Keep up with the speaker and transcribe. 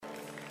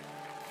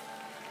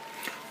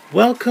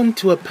Welcome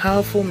to a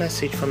powerful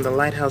message from the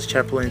Lighthouse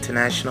Chapel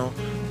International,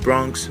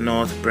 Bronx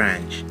North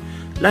Branch.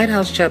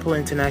 Lighthouse Chapel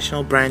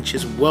International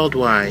branches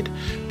worldwide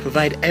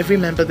provide every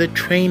member the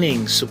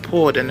training,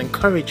 support, and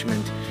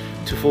encouragement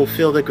to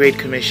fulfill the Great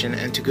Commission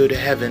and to go to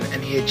heaven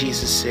and hear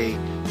Jesus say,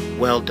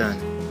 "Well done,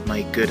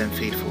 my good and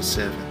faithful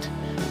servant."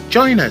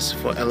 Join us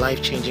for a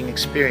life-changing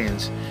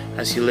experience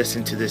as you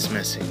listen to this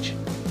message.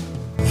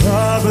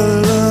 Our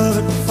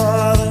beloved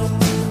Father,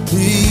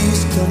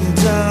 please come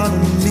down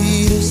and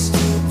meet us.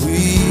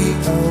 We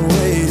are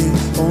waiting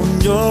on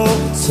your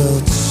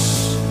touch.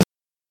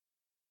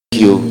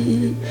 Thank you.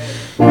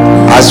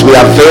 As we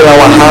avail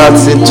our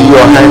hearts into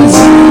your hands,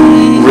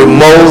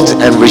 remold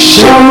and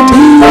reshape,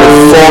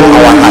 reform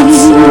our hearts.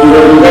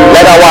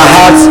 Let our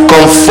hearts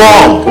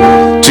conform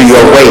to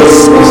your ways.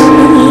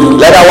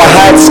 Let our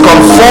hearts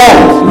conform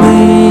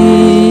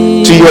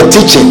to your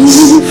teachings.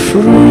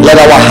 Let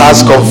our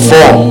hearts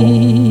conform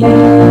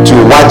to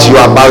what you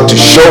are about to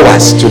show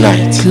us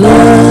tonight.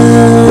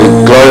 We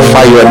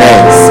glorify your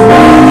name.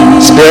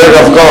 Spirit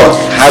of God,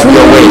 have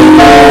your way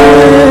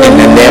in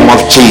the name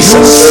of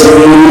Jesus.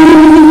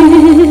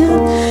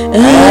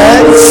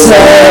 And set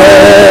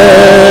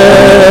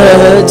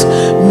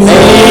me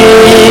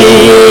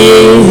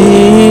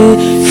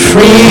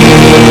free.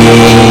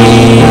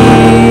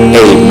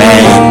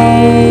 Amen.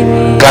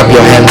 Clap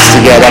your hands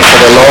together for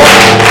the Lord,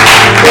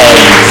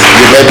 and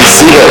you may be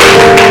seated.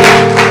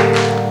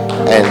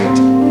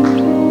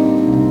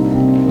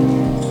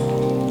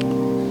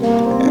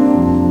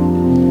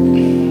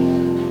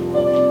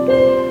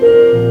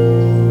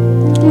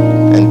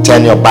 And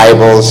turn your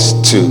Bibles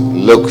to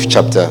Luke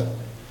chapter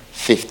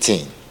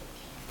 15.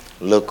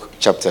 Luke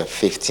chapter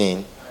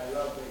 15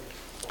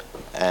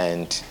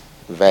 and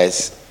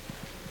verse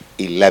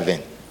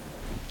 11.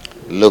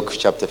 Luke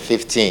chapter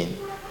 15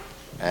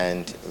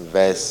 and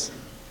verse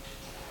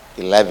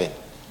 11.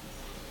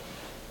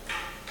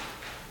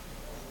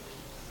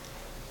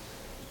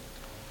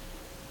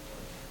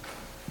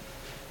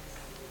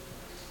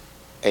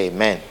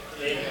 Amen.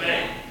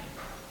 Amen.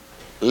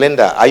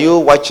 Linda, are you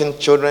watching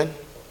children?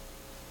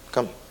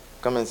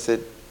 Come and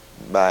sit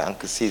by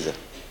Uncle Caesar.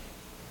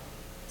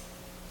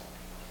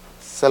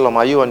 Salom,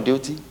 are you on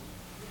duty?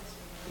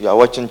 You are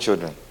watching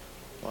children.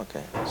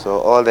 Okay. So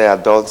all the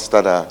adults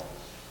that are...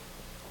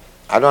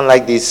 I don't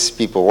like these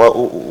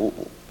people.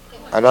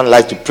 I don't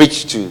like to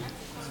preach to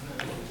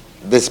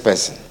this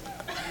person.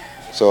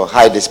 So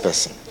hide this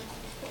person.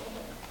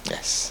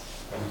 Yes.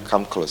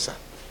 Come closer.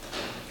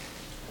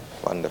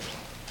 Wonderful.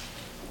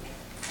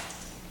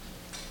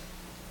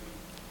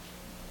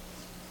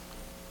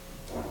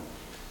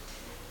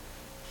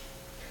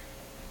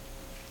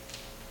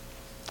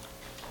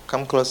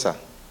 Come closer.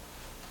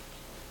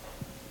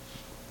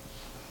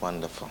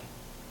 Wonderful.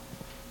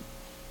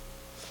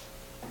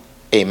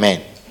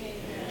 Amen.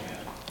 Amen.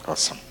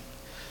 Awesome.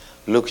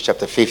 Luke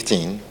chapter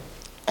 15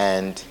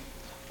 and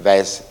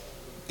verse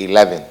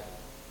 11.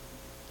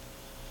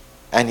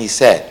 And he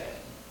said,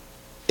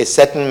 a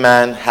certain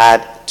man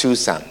had 2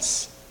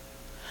 sons.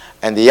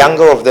 And the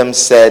younger of them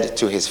said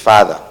to his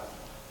father,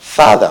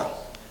 Father,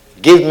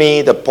 give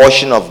me the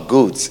portion of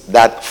goods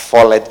that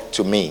falleth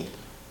to me.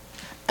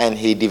 And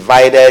he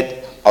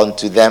divided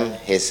unto them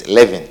his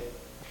living.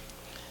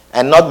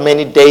 And not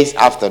many days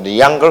after, the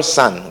younger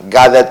son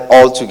gathered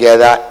all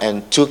together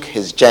and took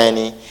his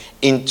journey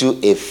into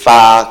a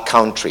far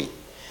country,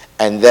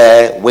 and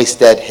there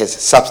wasted his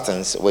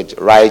substance with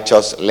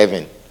riotous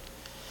living.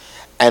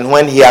 And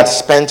when he had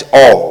spent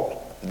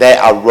all,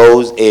 there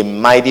arose a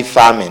mighty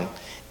famine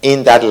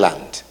in that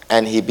land,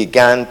 and he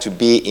began to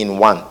be in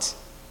want.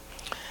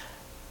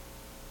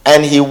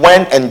 And he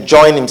went and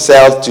joined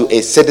himself to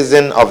a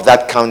citizen of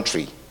that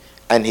country,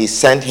 and he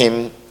sent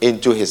him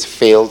into his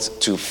fields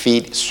to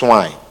feed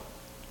swine.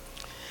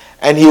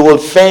 And he would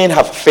fain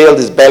have filled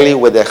his belly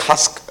with the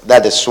husk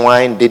that the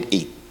swine did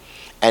eat,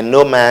 and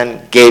no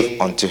man gave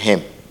unto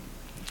him.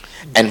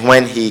 And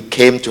when he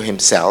came to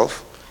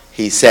himself,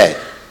 he said,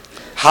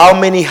 How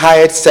many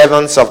hired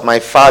servants of my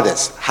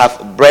father's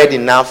have bread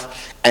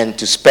enough and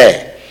to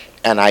spare,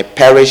 and I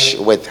perish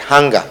with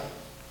hunger?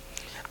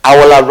 I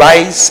will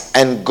arise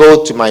and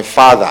go to my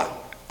father,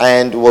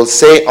 and will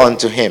say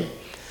unto him,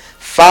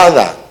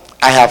 Father,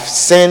 I have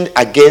sinned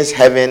against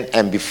heaven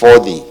and before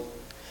thee,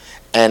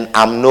 and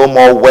am no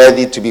more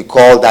worthy to be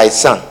called thy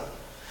son.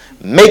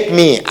 Make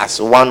me as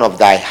one of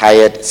thy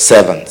hired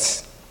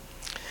servants.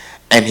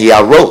 And he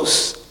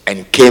arose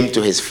and came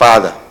to his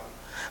father.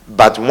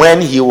 But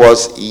when he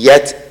was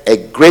yet a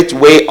great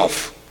way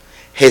off,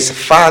 his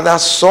father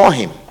saw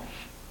him,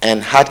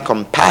 and had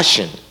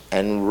compassion,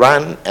 and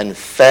ran and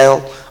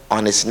fell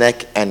on his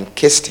neck and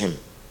kissed him.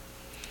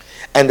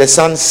 And the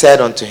son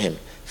said unto him,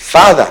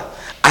 Father,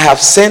 I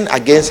have sinned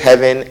against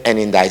heaven and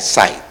in thy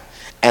sight,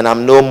 and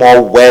am no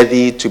more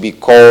worthy to be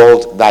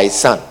called thy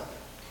son.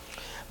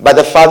 But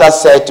the father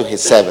said to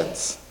his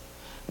servants,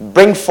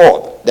 Bring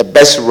forth the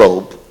best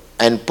robe,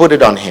 and put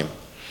it on him,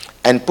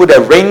 and put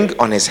a ring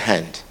on his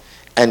hand,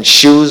 and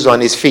shoes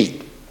on his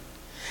feet.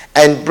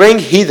 And bring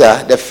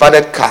hither the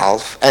fatted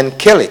calf, and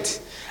kill it,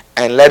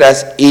 and let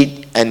us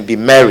eat and be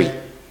merry.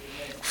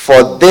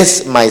 For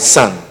this my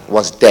son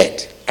was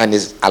dead and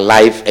is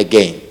alive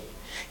again.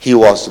 He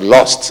was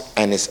lost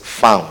and is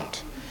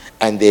found.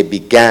 And they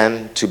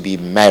began to be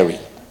merry.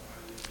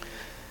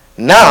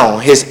 Now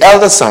his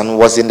elder son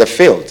was in the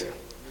field.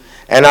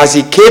 And as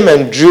he came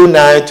and drew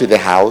nigh to the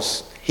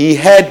house, he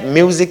heard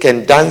music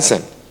and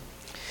dancing.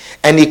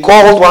 And he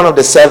called one of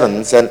the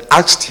servants and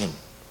asked him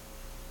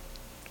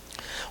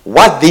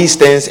what these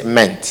things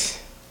meant.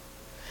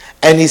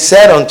 And he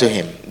said unto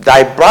him,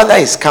 Thy brother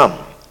is come,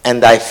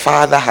 and thy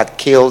father had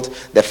killed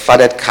the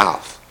fatted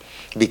calf,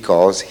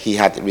 because he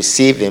had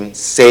received him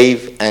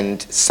safe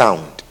and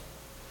sound.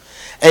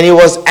 And he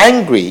was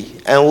angry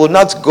and would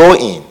not go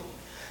in.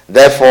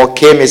 Therefore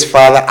came his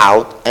father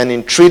out and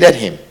entreated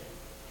him.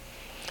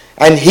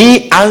 And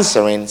he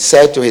answering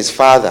said to his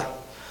father,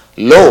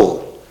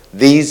 Lo,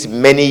 these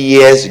many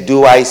years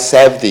do I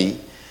serve thee,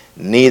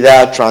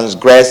 neither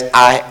transgress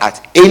I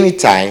at any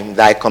time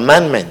thy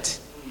commandment.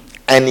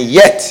 And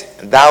yet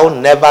thou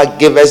never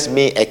givest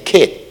me a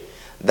kid,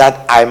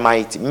 that I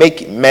might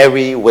make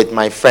merry with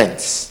my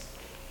friends.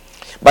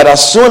 But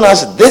as soon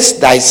as this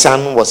thy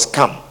son was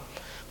come,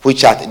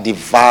 which hath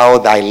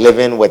devoured thy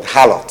living with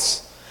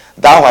harlots,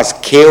 thou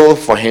hast killed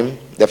for him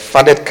the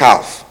fatted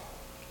calf.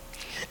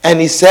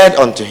 And he said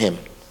unto him,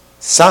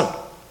 Son,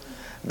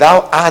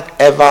 thou art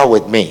ever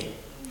with me,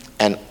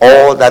 and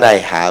all that I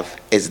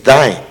have is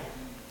thine.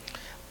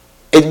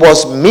 It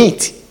was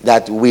meet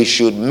that we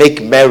should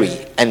make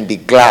merry and be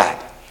glad,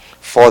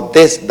 for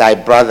this thy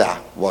brother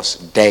was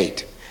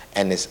dead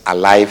and is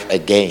alive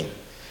again,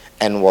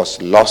 and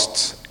was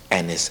lost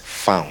and is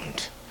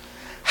found.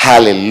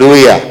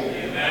 Hallelujah.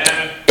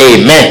 Amen.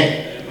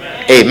 Amen.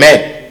 Amen.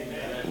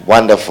 Amen.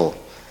 Wonderful.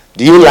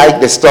 Do you like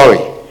the story?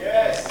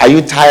 Yes. Are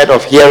you tired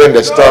of hearing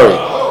the story?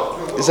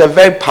 It's a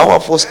very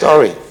powerful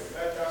story.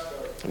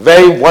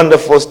 Very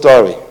wonderful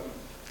story.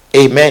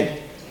 Amen.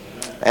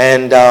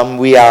 And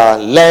we are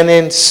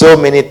learning so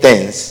many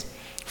things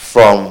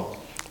from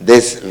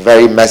this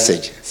very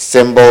message.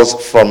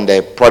 Symbols from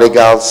the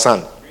prodigal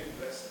son.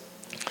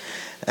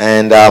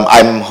 And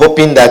I'm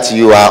hoping that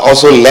you are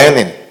also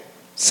learning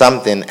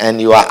something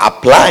and you are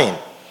applying.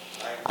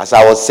 As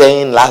I was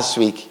saying last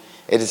week,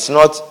 it is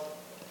not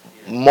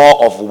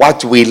more of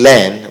what we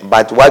learn,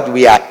 but what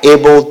we are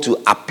able to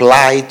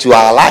apply to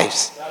our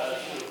lives.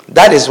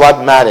 That is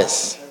what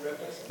matters.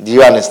 Do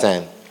you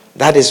understand?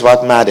 That is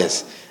what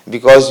matters.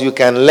 Because you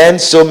can learn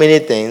so many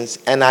things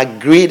and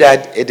agree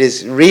that it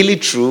is really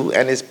true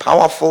and it's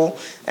powerful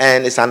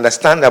and it's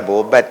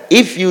understandable. But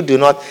if you do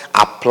not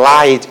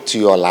apply it to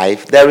your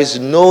life, there is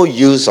no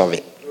use of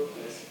it.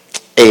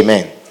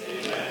 Amen.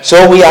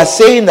 So we are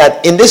saying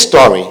that in this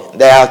story,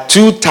 there are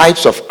two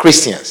types of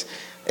Christians.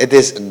 It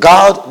is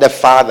God the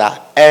Father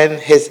and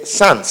his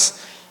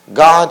sons.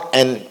 God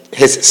and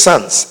his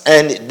sons.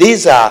 And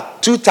these are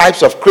two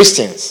types of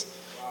Christians.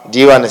 Do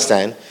you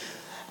understand?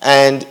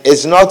 And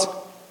it's not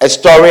a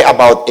story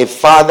about a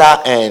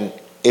father and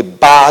a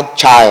bad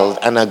child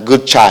and a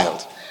good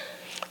child.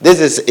 This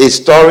is a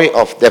story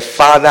of the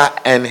father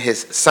and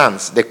his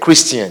sons, the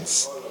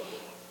Christians.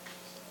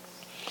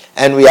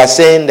 And we are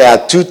saying there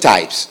are two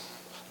types.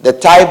 The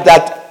type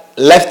that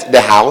left the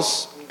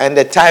house and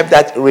the type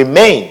that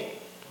remained.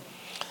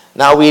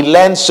 Now we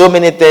learned so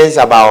many things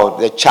about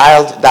the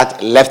child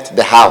that left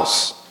the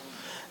house.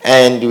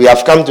 And we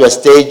have come to a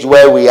stage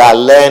where we are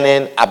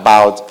learning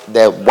about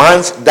the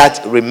ones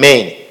that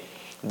remain.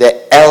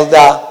 The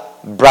elder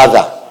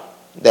brother,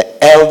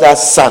 the elder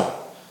son,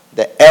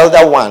 the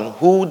elder one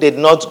who did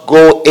not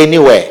go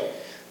anywhere,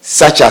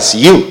 such as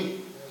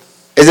you.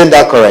 Isn't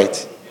that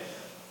correct?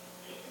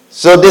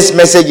 So this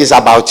message is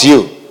about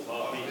you.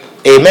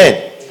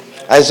 Amen.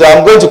 And so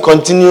I'm going to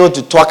continue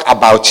to talk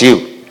about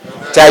you.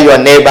 Tell your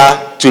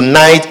neighbor,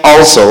 tonight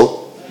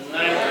also,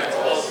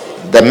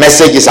 the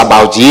message is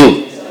about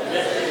you.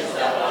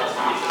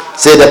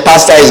 Say, the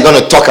pastor is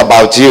going to talk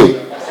about you.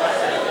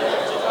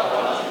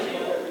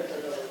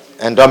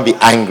 And don't be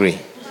angry.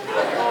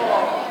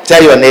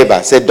 Tell your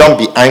neighbor, say, don't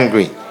be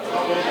angry.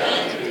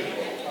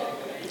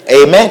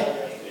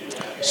 Amen.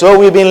 So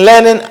we've been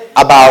learning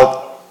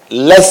about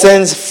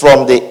lessons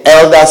from the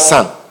elder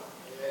son.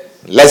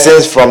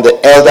 Lessons from the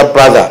elder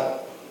brother.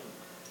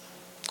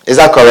 Is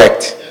that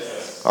correct?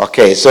 Yes.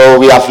 Okay, so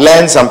we have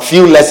learned some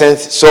few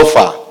lessons so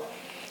far.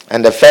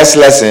 And the first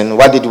lesson,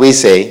 what did we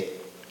say?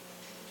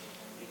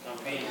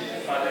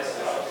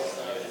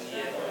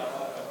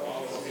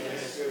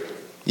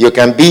 You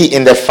can be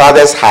in the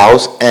Father's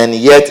house and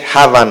yet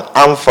have an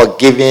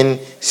unforgiving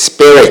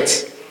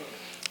spirit.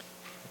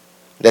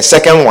 The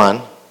second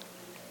one,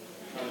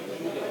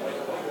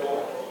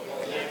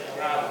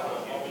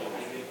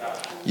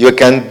 you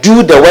can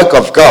do the work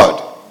of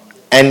God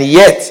and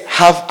yet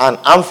have an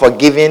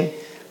unforgiving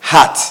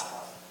heart.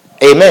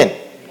 Amen.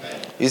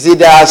 You see,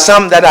 there are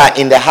some that are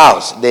in the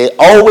house. They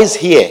always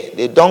hear.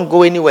 They don't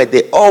go anywhere.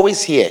 They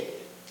always hear.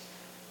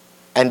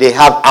 And they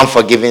have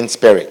unforgiving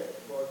spirit.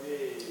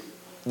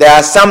 There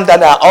are some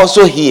that are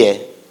also here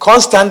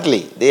constantly.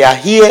 They are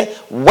here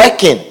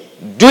working,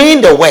 doing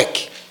the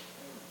work,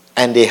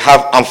 and they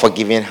have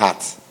unforgiving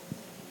hearts.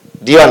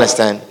 Do you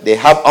understand? They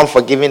have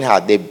unforgiving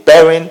heart. They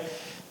bearing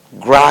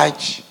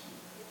grudge,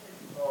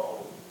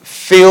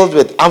 filled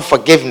with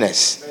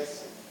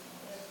unforgiveness.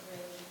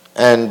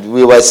 And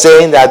we were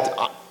saying that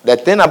the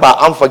thing about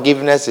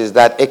unforgiveness is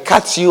that it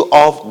cuts you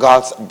off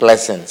God's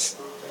blessings.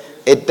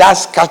 It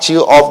does cut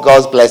you off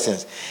God's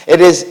blessings. It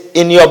is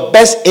in your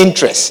best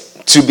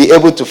interest to be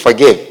able to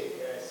forgive.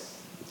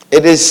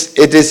 It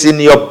is in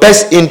your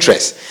best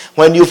interest.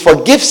 When you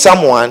forgive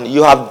someone,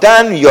 you have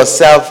done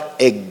yourself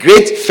a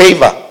great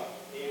favor.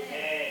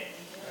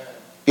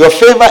 Your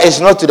favor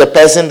is not to the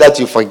person that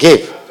you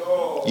forgive.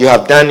 You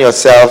have done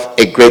yourself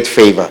a great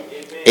favor.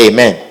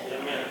 Amen.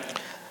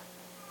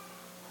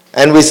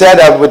 And we said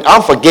that with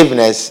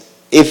unforgiveness,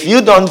 if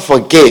you don't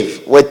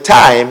forgive, with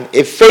time,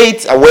 it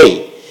fades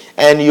away.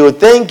 And you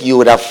think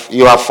you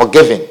have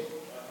forgiven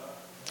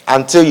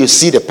until you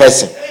see the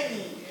person.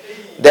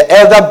 The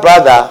elder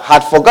brother had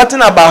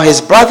forgotten about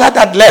his brother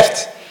that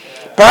left.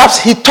 Perhaps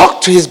he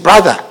talked to his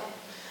brother.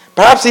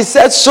 Perhaps he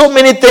said so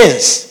many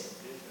things.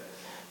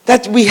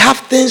 That we have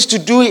things to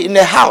do in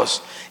the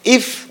house.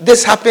 If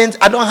this happens,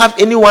 I don't have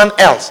anyone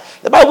else.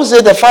 The Bible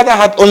says the father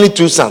had only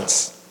 2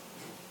 sons.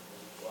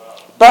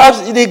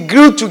 Perhaps they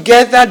grew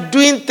together,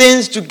 doing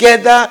things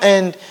together,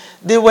 and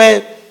they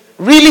were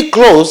really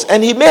close,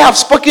 and he may have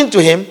spoken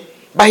to him,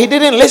 but he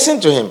didn't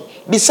listen to him.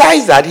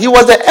 Besides that, he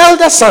was the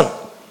elder son.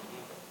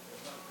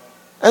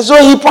 And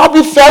so he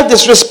probably felt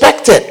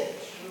disrespected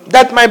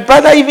that my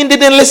brother even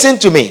didn't listen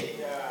to me.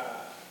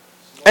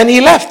 And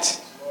he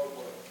left.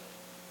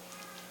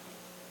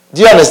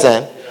 Do you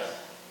understand?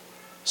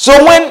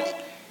 So when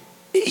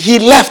he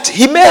left,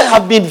 he may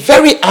have been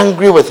very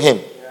angry with him.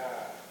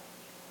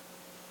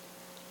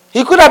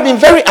 He could have been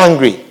very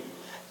angry.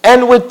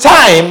 And with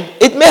time,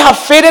 it may have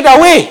faded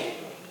away.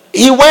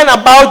 He went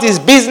about his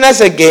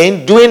business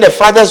again, doing the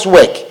father's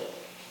work.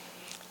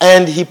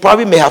 And he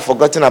probably may have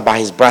forgotten about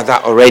his brother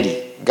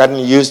already, gotten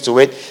used to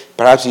it.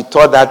 Perhaps he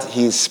thought that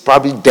he's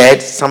probably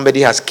dead.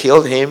 Somebody has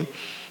killed him.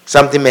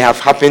 Something may have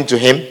happened to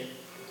him.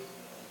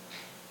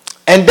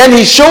 And then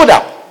he showed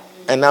up.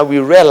 And now we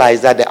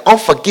realize that the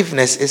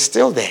unforgiveness is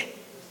still there.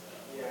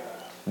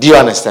 Do you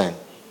understand?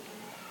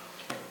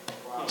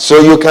 So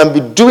you can be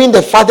doing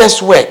the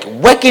father's work,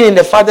 working in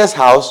the father's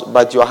house,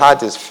 but your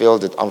heart is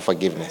filled with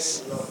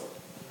unforgiveness.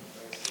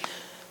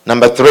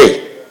 Number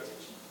 3.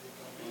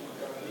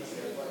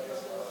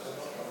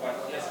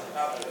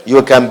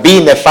 You can be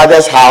in the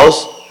father's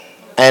house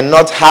and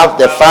not have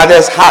the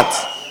father's heart.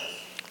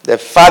 The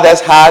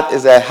father's heart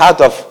is a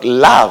heart of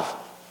love,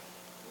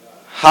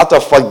 heart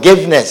of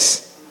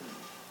forgiveness,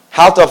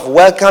 heart of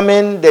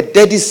welcoming the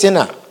dirty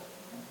sinner.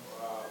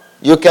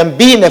 You can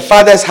be in the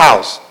father's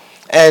house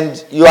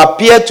and you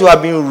appear to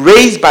have been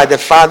raised by the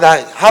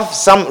father, have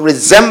some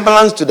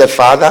resemblance to the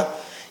father,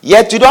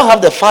 yet you don't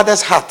have the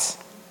father's heart.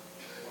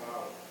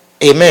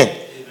 Amen.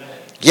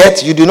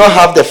 Yet you do not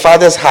have the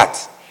father's heart.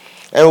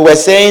 And we were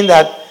saying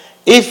that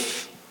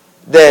if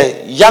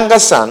the younger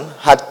son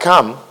had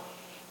come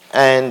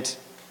and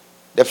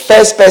the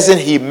first person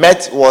he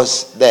met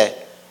was the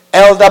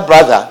elder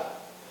brother,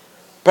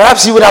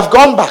 perhaps he would have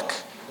gone back.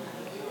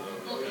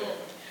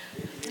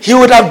 He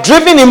would have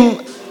driven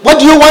him. What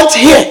do you want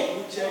here?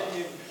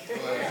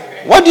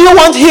 What do you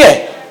want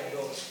here?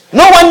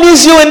 No one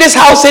needs you in this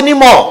house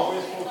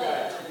anymore.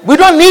 We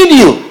don't need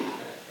you.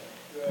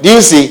 Do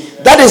you see?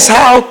 That is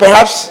how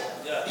perhaps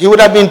he would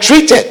have been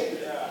treated.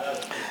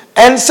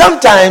 And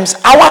sometimes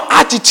our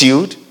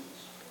attitude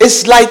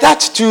is like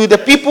that to the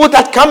people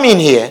that come in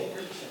here.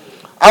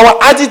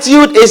 Our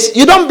attitude is,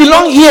 you don't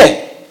belong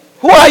here.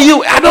 Who are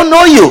you? I don't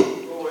know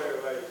you.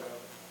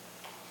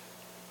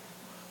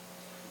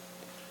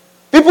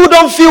 People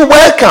don't feel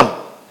welcome.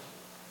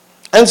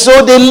 And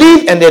so they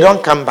leave and they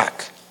don't come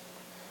back.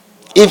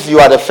 If you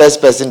are the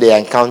first person they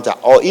encounter,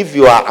 or if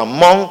you are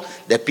among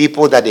the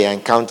people that they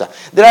encounter.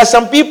 There are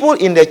some people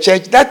in the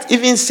church that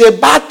even say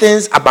bad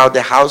things about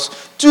the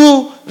house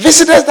to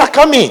visitors that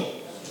come in.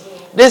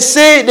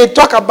 They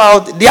talk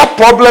about their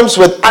problems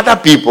with other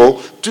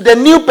people to the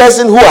new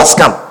person who has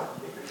come.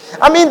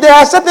 I mean, there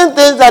are certain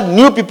things that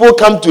new people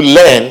come to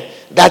learn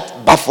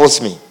that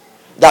baffles me.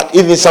 That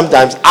even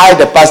sometimes I,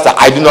 the pastor,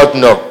 I do not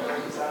know.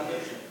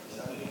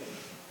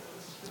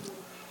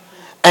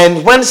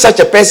 And when such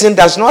a person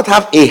does not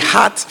have a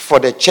heart for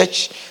the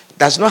church,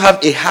 does not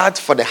have a heart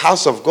for the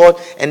house of God,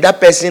 and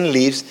that person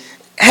leaves,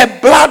 her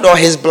blood or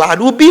his blood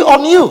will be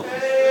on you.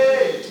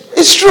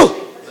 It's true.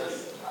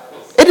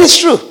 It is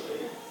true.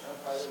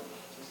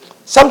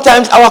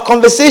 Sometimes our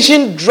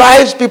conversation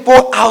drives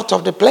people out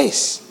of the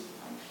place.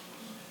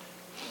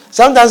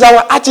 Sometimes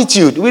our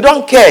attitude, we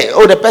don't care.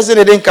 Oh, the person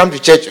didn't come to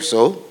church,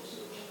 so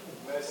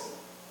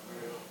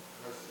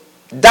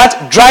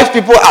that drives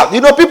people out. You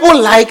know, people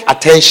like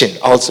attention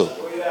also.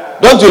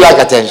 Don't you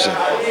like attention?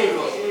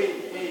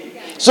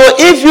 So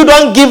if you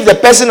don't give the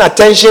person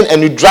attention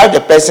and you drive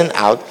the person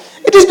out,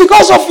 it is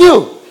because of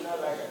you.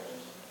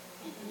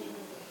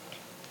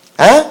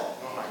 Huh?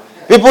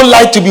 People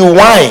like to be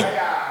wine.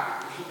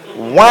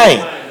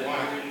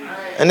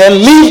 and then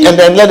leave and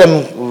then let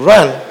them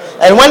run.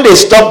 And when they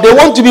stop, they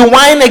want to be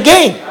whining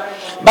again.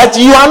 But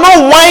you are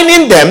not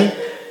whining them,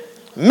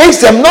 makes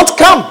them not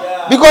come.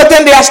 Because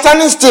then they are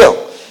standing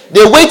still.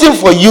 They're waiting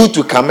for you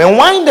to come and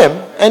whine them,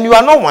 and you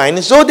are not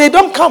whining, so they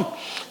don't come.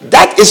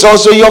 That is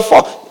also your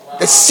fault.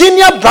 The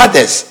senior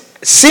brothers,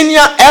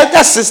 senior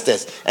elder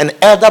sisters, and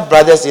elder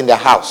brothers in the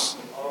house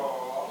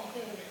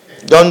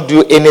don't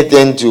do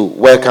anything to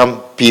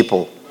welcome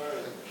people.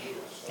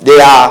 They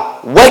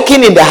are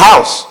working in the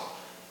house.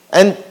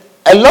 And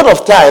a lot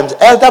of times,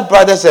 elder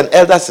brothers and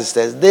elder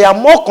sisters, they are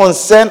more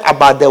concerned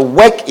about the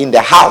work in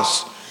the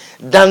house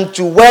than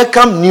to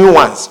welcome new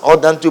ones, or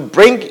than to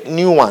bring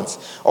new ones,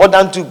 or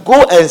than to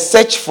go and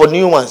search for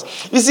new ones.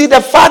 You see, the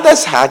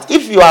father's heart,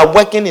 if you are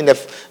working in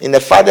the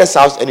father's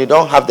house and you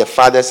don't have the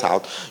father's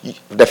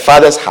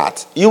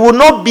heart, you will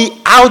not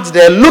be out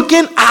there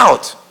looking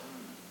out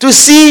to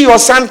see your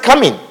son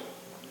coming.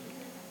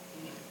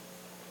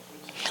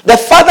 The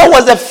father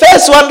was the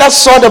first one that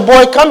saw the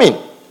boy coming.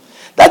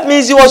 That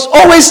means he was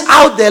always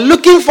out there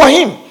looking for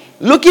him,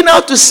 looking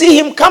out to see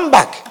him come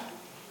back.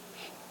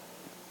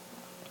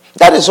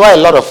 That is why a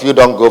lot of you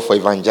don't go for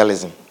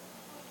evangelism.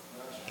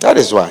 That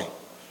is why.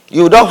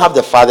 You don't have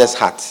the father's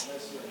heart.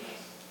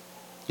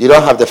 You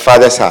don't have the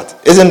father's heart.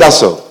 Isn't that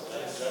so?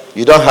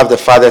 You don't have the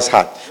father's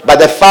heart. But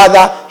the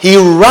father, he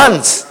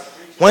runs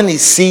when he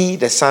sees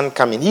the son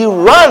coming. He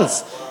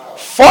runs,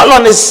 fall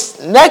on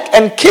his neck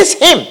and kiss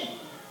him.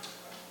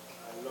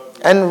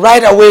 And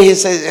right away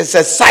his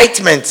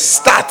excitement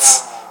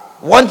starts,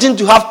 wanting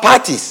to have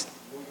parties.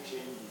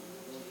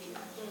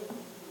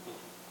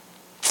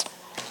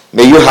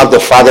 May you have the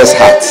father's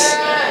heart.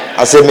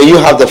 I say, may you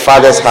have the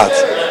father's heart.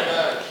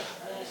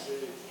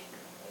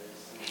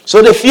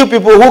 So the few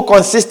people who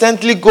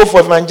consistently go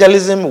for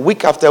evangelism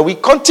week after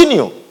week,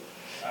 continue.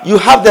 You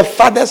have the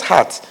father's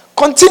heart.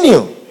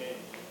 Continue.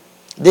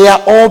 They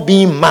are all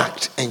being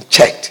marked and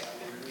checked.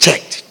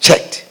 Checked.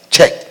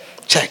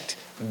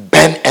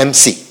 Ben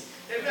MC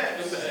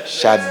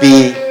shall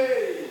be.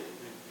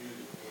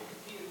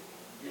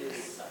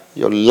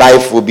 Your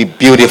life will be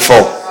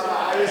beautiful.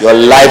 Your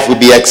life will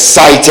be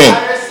exciting.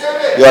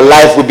 Your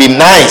life will be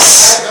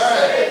nice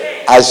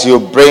as you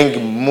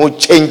bring mood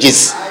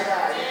changes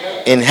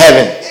in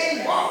heaven.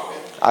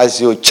 As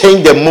you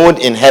change the mood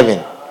in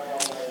heaven,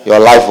 your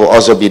life will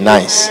also be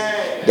nice.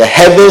 The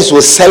heavens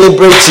will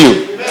celebrate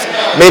you.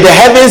 May the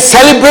heavens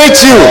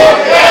celebrate you.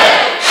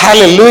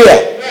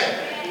 Hallelujah.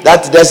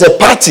 That there's a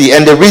party,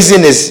 and the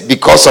reason is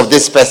because of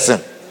this person.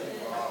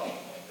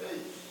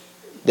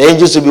 The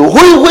angels will be,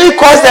 who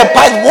caused the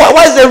party?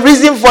 What is the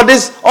reason for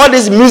this? All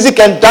this music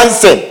and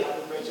dancing.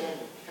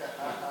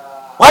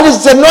 What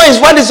is the noise?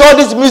 What is all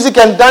this music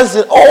and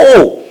dancing?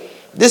 Oh,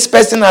 this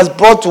person has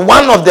brought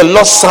one of the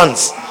lost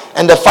sons,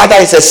 and the father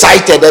is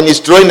excited and is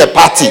throwing a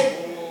party.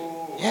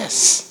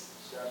 Yes.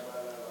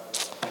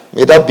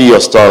 May that be your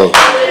story.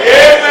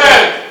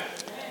 Amen.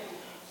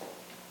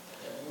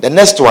 The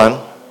next one,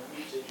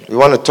 we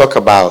want to talk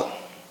about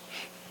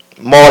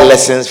more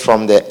lessons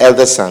from the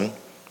elder son.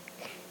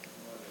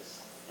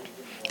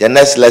 The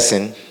next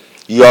lesson,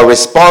 your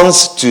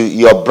response to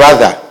your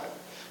brother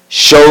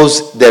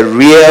shows the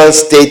real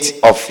state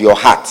of your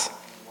heart.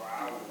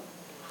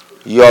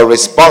 Your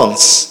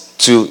response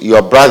to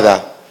your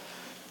brother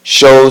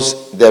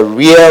shows the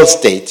real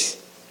state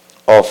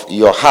of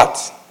your heart.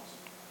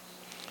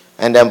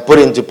 And then put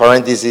into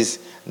parentheses,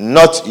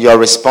 not your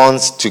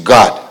response to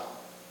God.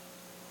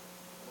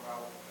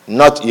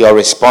 Not your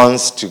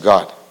response to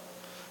God.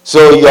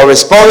 So your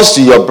response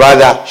to your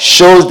brother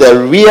shows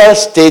the real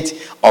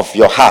state of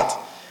your heart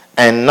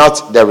and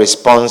not the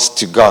response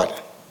to God.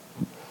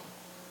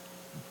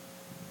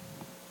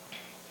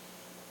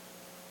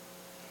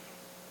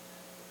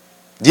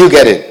 Do you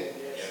get it?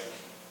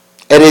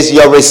 It is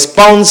your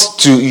response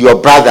to your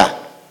brother,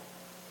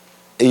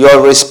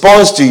 your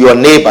response to your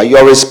neighbor,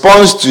 your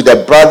response to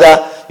the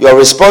brother, your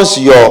response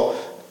to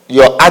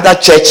your other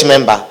church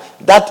member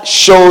that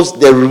shows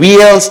the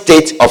real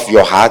state of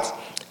your heart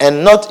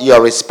and not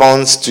your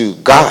response to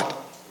God.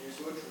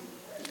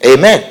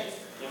 Amen.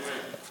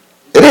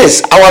 It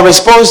is. Our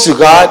response to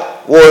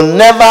God will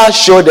never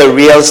show the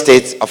real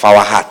state of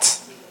our heart.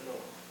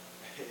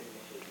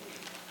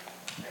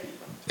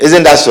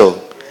 Isn't that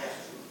so?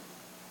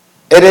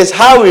 It is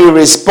how we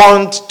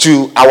respond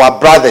to our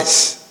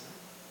brothers.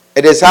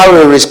 It is how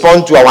we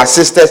respond to our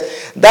sisters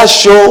that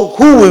show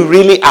who we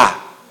really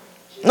are.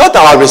 Not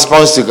our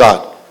response to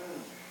God.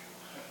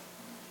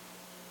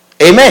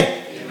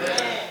 Amen.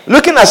 Amen.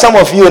 Looking at some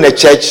of you in the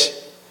church,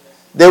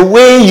 the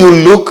way you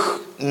look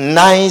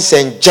nice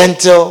and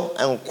gentle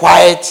and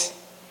quiet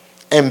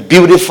and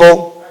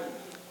beautiful,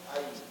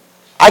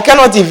 I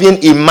cannot even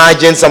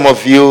imagine some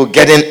of you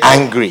getting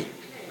angry.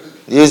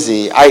 You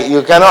see,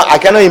 I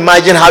cannot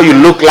imagine how you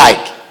look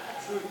like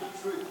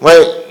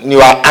when you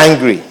are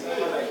angry.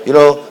 You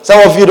know,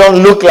 some of you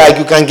don't look like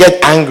you can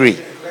get angry.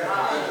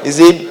 You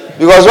see,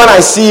 because when I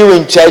see you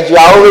in church, you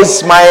are always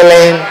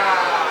smiling,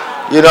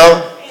 you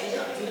know,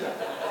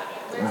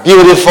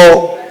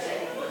 beautiful.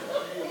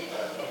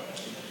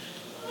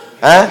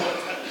 Huh?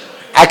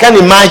 I can't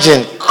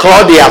imagine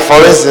Claudia, for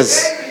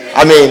instance.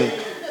 I mean,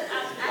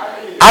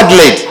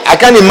 Adelaide. I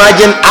can't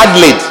imagine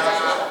Adelaide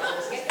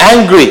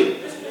angry.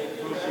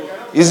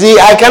 You see,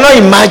 I cannot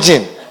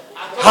imagine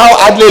how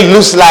Adelaide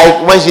looks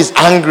like when she's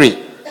angry.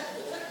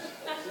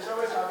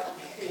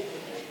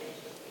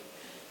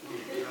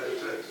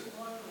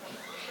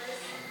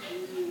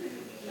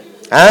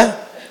 Huh?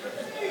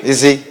 You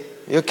see,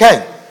 you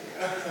can.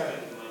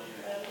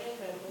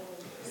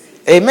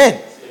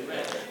 Amen.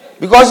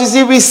 Because you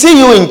see, we see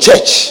you in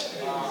church.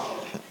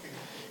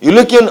 You're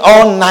looking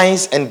all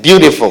nice and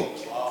beautiful.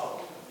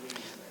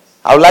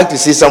 I would like to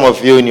see some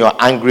of you in your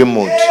angry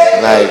mood.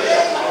 Like,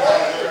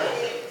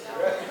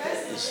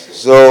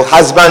 so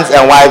husbands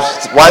and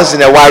wives, once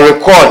in a while,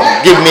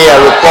 give me a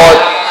record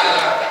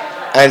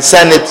and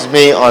send it to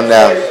me on,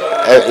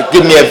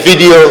 give me a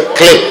video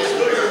clip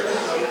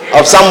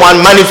of someone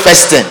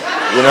manifesting,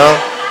 you know.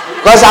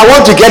 Because I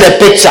want to get a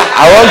picture.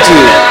 I want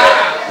to.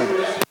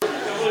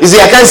 You see,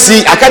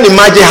 I can't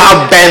imagine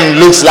how Ben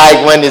looks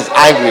like when he's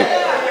angry.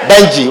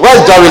 Benji,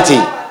 where's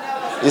Dorothy?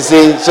 You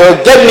see, so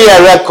get me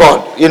a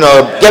record, you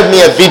know, get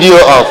me a video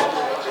of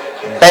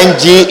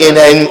Benji in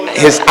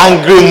his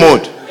angry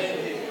mood.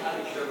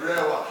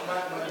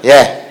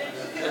 Yeah.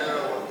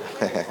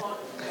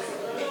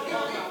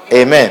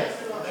 Amen.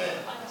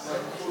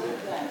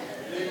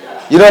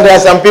 You know, there are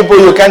some people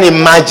you can't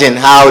imagine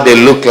how they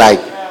look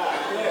like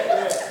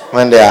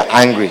when they are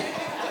angry.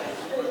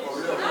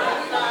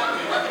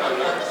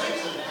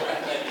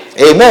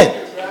 Amen.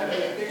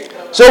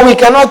 So we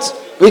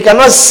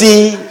cannot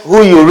see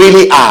who you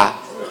really are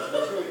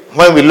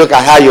when we look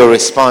at how you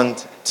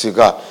respond to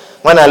God.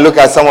 When I look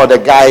at some of the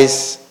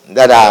guys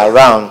that are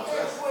around,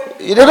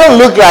 they don't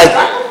look like,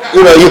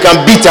 you know, you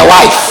can beat a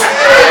wife.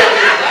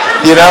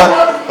 You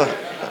know?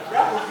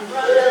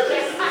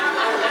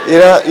 You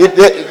know,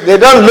 they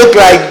don't look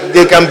like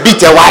they can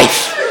beat a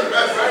wife.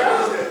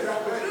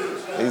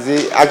 You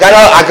see, I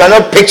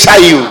cannot picture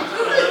you,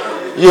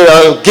 you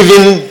know,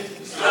 giving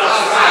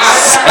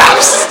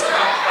slaps.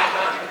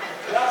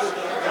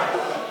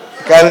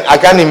 I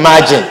can't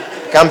imagine.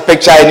 Can't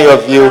picture any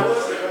of you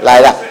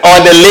like that. Or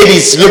the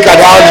ladies, look at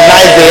how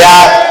nice they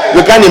are.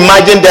 You can't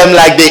imagine them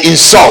like they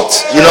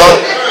insult, you know.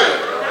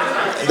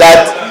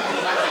 That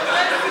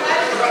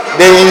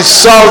they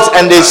insult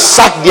and they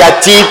suck their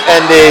teeth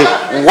and they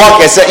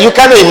walk. You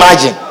cannot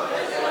imagine.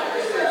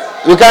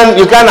 You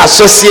can't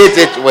associate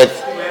it with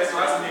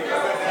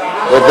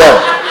them.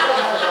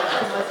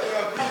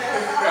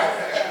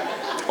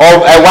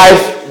 Or a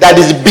wife that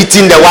is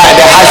beating the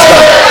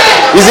husband.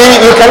 You see,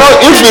 you cannot,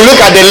 if you look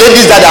at the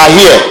ladies that are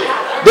here,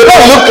 they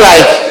don't look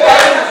like,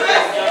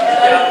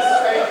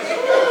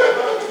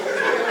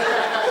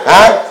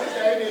 huh?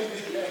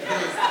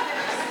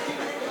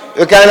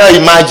 You cannot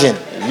imagine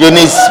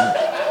Eunice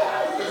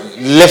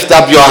lift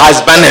up your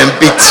husband and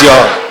beat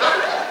your,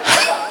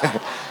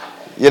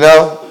 you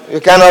know, you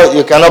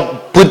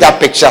cannot put that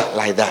picture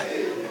like that.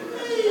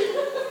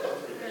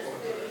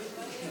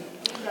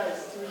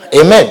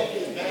 Amen.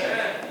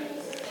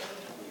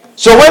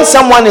 So when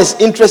someone is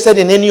interested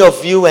in any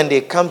of you and they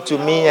come to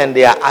me and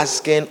they are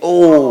asking,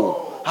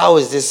 oh, how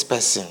is this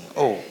person?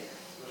 Oh,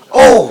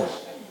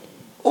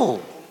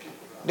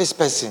 this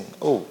person.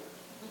 Oh,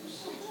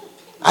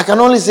 I can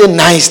only say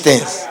nice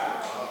things.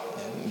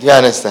 Do you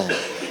understand?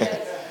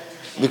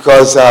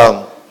 Because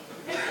your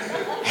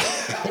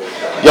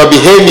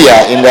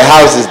behavior in the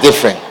house is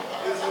different.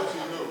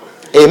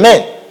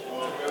 Amen.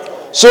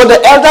 So the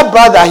elder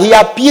brother, he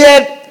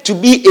appeared to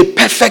be a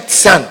perfect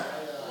son.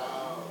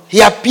 He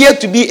appeared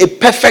to be a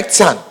perfect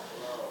son.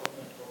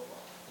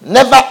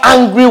 Never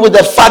angry with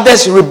the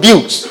father's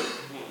rebukes.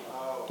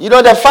 You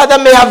know, the father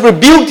may have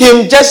rebuked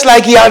him just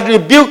like he had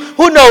rebuked.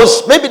 Who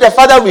knows? Maybe the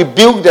father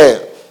rebuked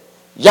the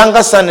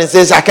younger son and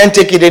says, I can't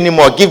take it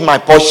anymore. Give my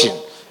portion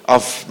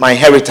of my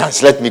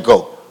inheritance. Let me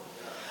go.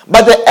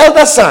 But the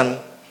elder son,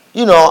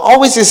 you know,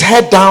 always his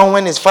head down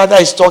when his father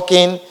is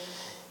talking.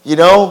 You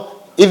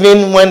know,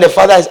 even when the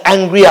father is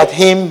angry at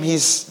him,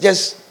 he's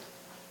just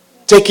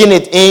taking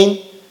it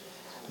in.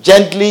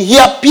 Gently. He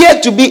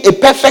appeared to be a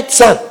perfect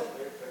son.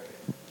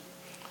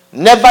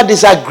 Never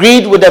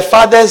disagreed with the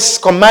father's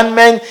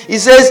commandment. He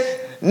says,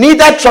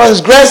 neither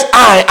transgress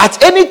I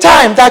at any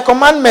time thy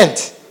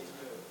commandment.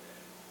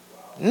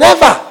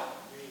 Never.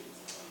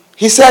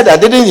 He said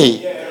that, didn't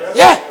he?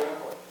 Yeah.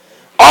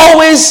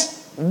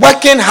 Always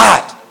working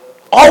hard.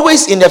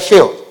 Always in the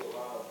field.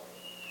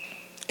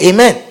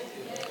 Amen.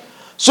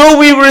 So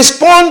we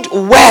respond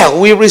well.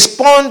 We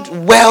respond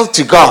well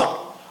to God.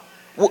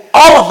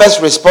 All of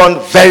us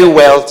respond very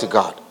well to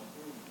God.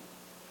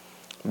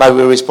 But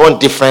we respond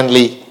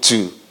differently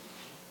to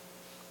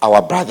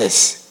our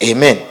brothers.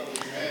 Amen.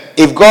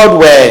 If God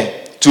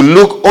were to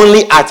look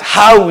only at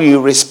how we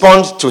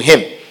respond to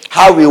him,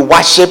 how we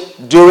worship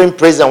during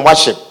praise and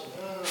worship,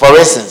 for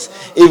instance,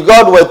 if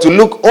God were to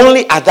look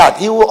only at that,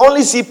 he will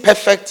only see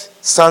perfect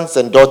sons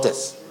and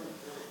daughters.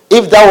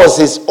 If that was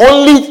his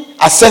only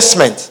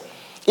assessment,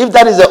 if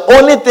that is the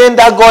only thing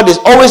that God is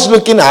always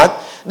looking at,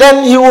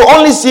 then he will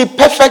only see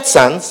perfect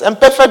sons and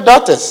perfect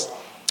daughters.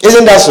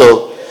 Isn't that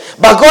so?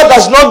 But God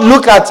does not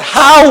look at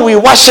how we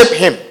worship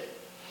him.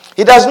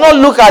 He does not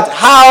look at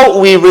how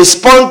we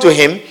respond to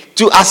him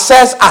to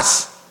assess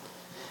us.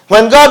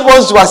 When God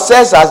wants to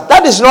assess us,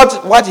 that is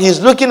not what he's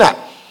looking at.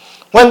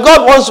 When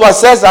God wants to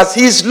assess us,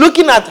 he's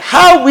looking at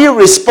how we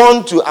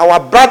respond to our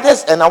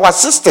brothers and our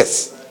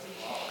sisters,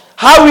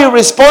 how we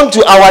respond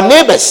to our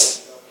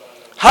neighbors,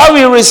 how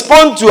we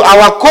respond to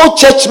our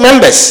co-church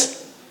members.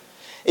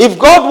 If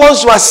God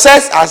wants to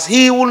assess us,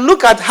 he will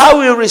look at how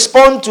we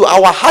respond to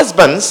our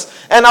husbands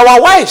and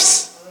our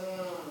wives.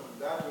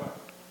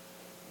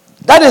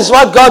 That is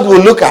what God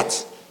will look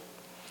at.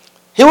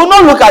 He will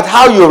not look at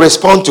how you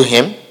respond to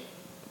him.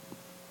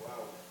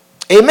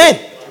 Amen.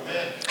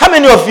 How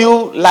many of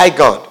you like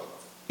God?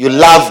 You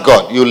love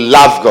God. You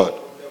love God.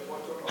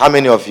 How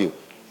many of you?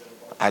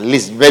 At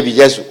least maybe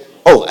just,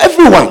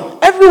 everyone.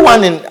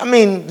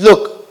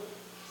 Look.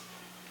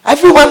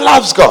 Everyone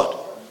loves God.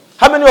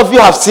 How many of you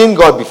have seen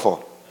God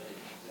before?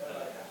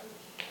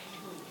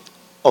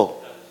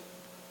 Oh,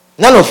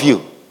 none of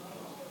you.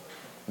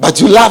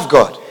 But you love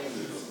God.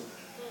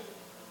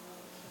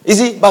 You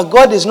see, but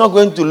God is not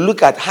going to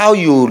look at how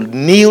you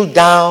kneel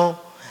down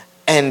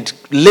and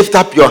lift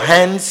up your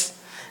hands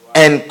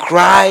and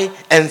cry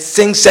and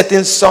sing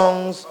certain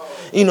songs.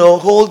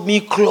 Hold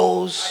me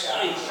close.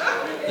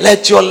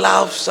 Let your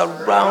love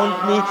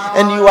surround me.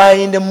 And you are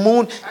in the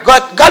moon.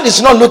 God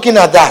is not looking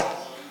at that.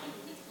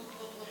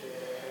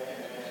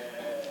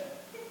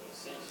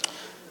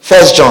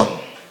 1 John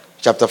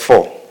chapter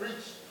 4.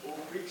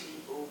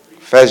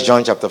 1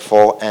 John chapter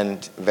 4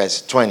 and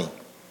verse 20.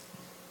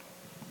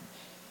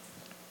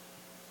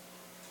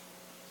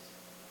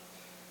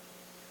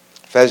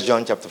 First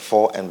John chapter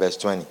 4 and verse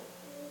 20.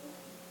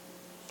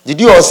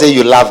 Did you all say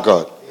you love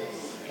God?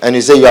 And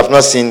you say you have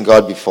not seen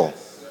God before?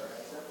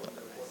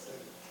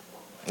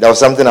 There was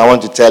something I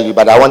want to tell you,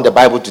 but I want the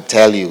Bible to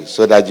tell you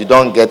so that you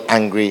don't get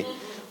angry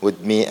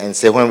with me and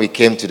say when we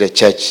came to the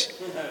church,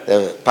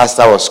 the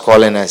pastor was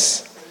calling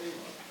us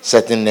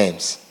certain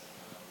names.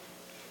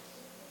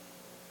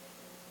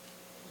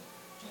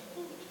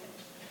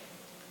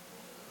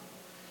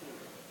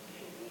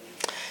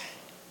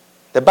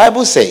 The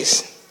Bible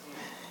says,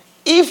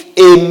 if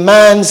a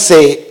man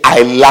say,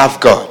 I love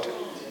God,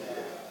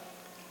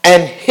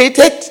 and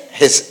hated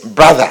his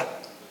brother,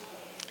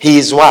 he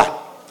is what?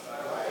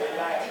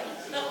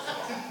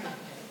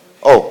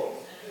 Oh,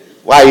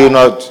 why are you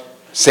not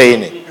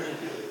saying it?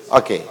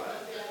 Okay.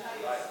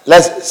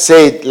 Let's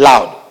say it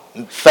loud.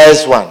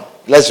 First one.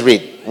 Let's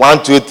read.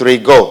 1, 2, 3,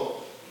 go.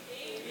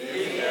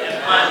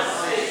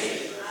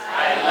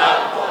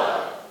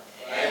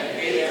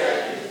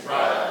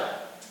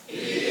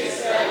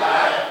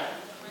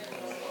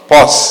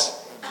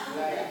 Pause.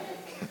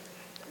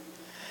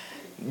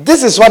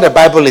 This is what the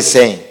Bible is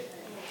saying.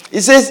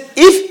 It says,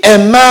 if a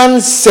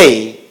man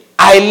say,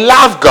 I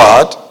love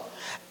God,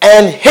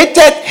 and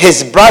hated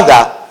his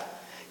brother,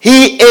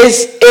 he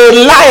is a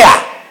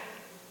liar.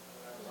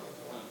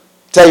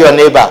 Tell your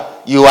neighbor,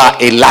 you are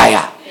a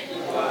liar.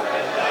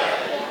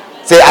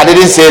 Say, I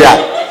didn't say that.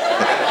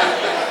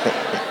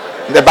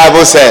 The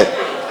Bible said.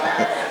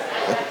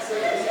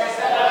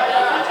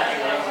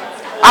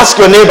 Ask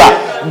your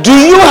neighbor, do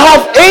you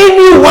have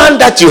anyone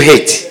that you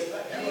hate?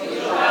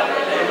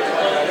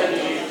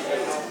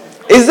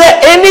 Is there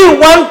any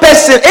one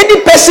person,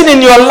 any person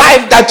in your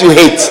life that you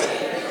hate?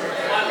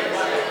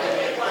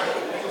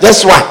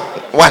 Just one.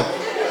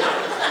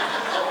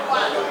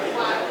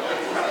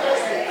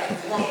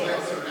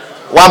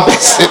 One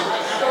person.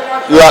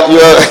 You're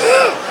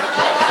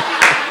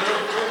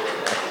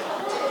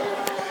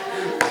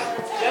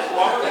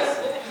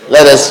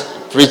Let us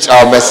preach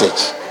our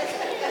message.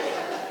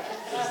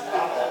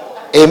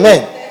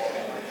 Amen.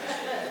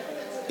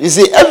 You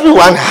see,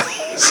 everyone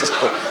has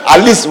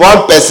at least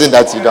one person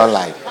that you don't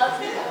like.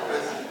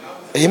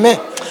 Amen.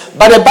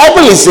 But the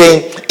Bible is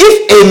saying,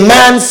 if a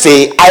man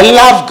say, I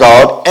love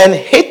God, and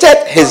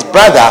hated his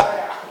brother,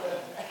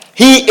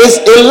 he is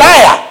a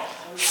liar.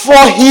 For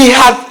he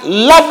that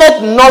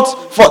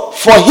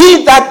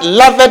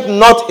loveth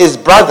not his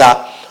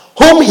brother,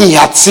 whom he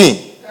hath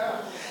seen.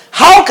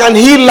 How can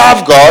he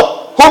love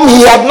God, whom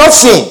he hath not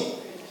seen?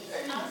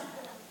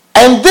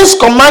 And this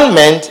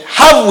commandment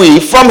have we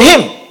from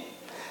him,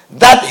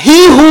 that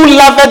he who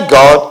loveth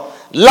God,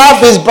 love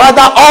his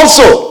brother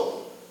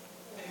also.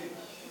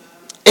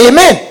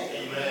 Amen.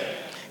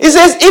 He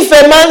says, if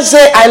a man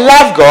say, I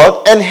love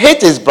God, and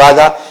hate his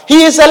brother,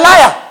 he is a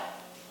liar.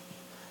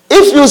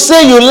 If you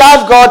say you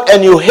love God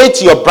and you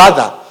hate your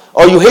brother,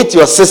 or you hate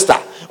your sister,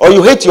 or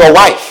you hate your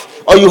wife,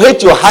 or you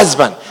hate your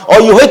husband,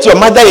 or you hate your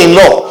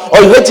mother-in-law,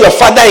 or you hate your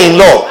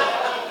father-in-law,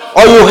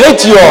 or you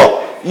hate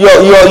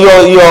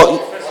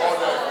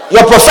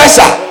your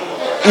professor,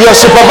 your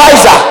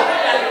supervisor,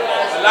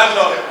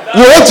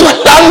 you hate your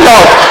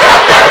landlord.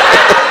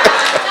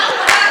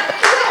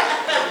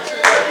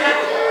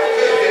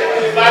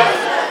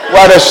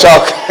 What a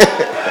shock.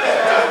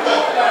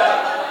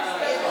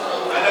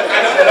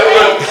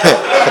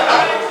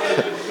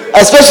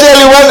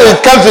 Especially when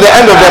it comes to the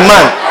end of the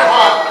month.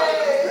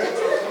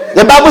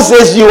 The Bible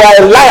says you are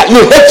a liar.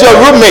 You hate your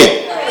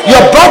roommate.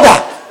 your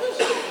brother,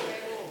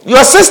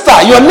 your sister,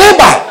 your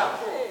neighbor.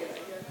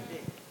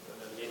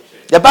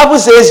 The Bible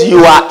says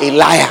you are a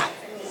liar.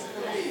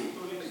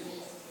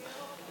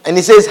 And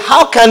he says,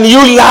 how can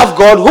you love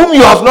God whom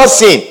you have not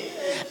seen,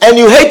 and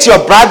you hate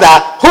your brother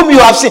whom you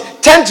have seen?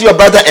 Turn to your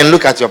brother and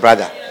look at your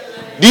brother.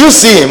 Do you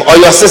see him, or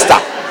your sister?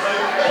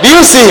 Do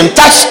you see him?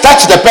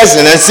 Touch the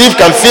person and see if you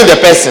can feel the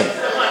person.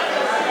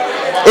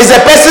 Is the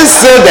person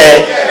still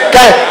there?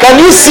 Can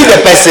you see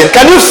the person?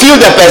 Can you feel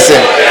the person?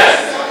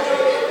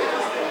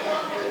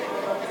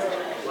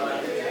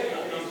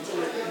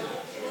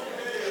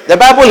 The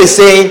Bible is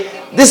saying,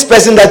 this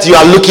person that you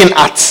are looking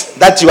at,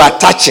 that you are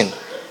touching,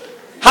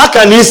 how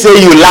can you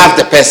say you love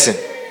the person?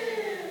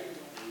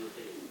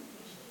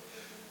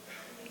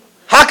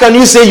 How can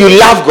you say you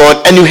love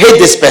God and you hate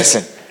this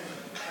person?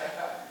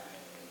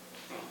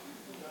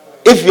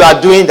 If you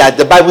are doing that,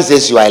 the Bible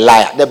says you are a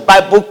liar. The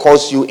Bible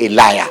calls you a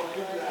liar.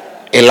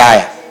 A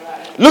liar.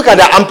 Look at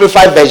the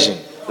Amplified Version.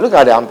 Look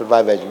at the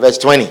Amplified Version. Verse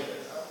 20.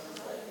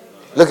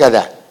 Look at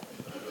that.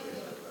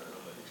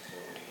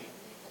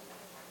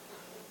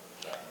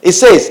 It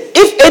says,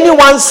 if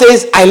anyone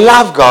says, I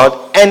love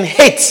God, and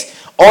hates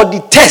or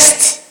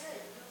detests,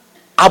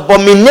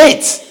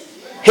 abominates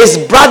his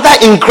brother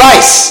in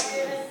Christ,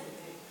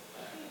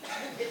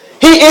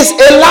 he is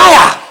a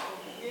liar.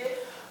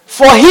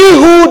 For he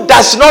who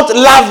does not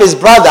love his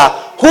brother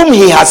whom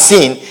he has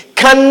seen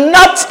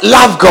cannot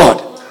love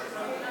God.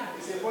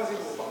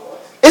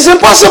 It's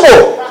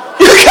impossible.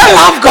 You can't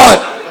love God.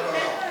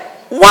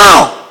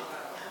 Wow.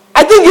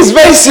 I think it's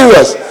very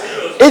serious.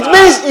 It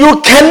means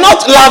you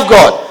cannot love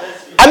God.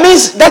 It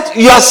means that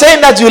you are saying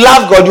that you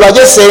love God. You are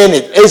just saying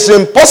it. It's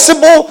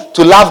impossible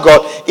to love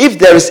God if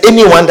there is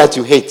anyone that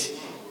you hate.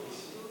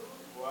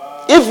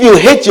 If you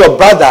hate your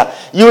brother,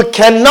 you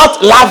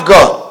cannot love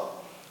God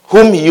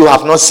whom you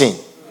have not seen.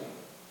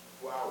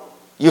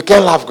 You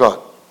can't love God.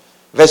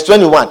 Verse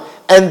 21.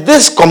 And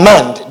this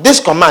command,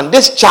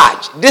 this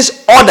charge,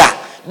 this order,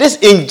 this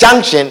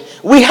injunction,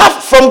 we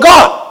have from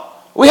God.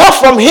 We have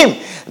from him,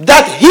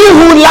 that he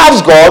who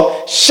loves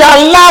God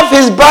shall love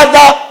his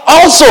brother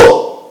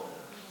also.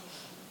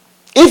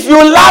 If you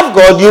love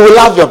God, you will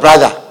love your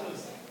brother.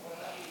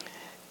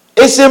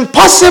 It's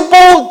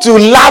impossible to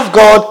love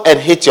God and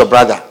hate your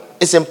brother.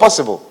 It's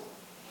impossible.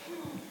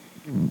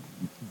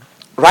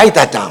 Write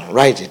that down.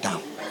 Write it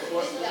down.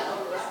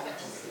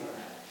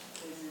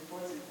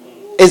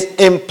 It's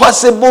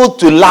impossible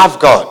to love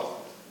God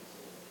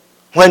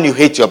when you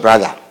hate your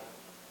brother.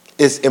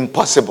 It's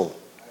impossible.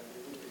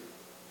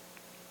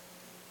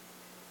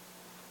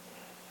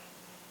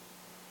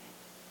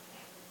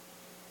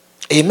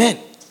 Amen.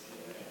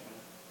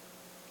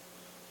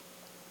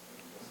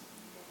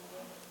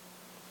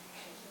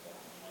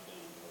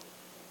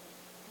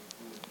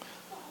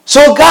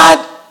 So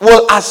God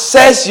will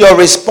assess your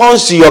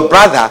response to your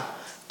brother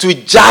to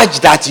judge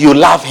that you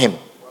love him.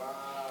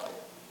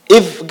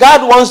 If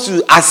God wants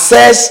to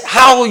assess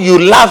how you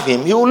love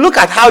him, he will look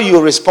at how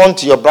you respond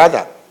to your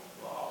brother.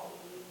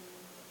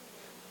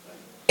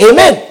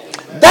 Amen.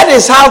 That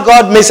is how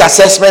God makes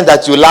assessment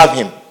that you love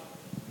him.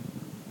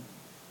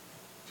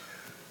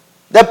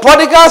 The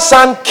prodigal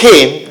son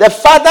came. The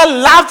father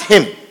loved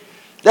him.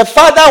 The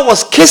father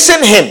was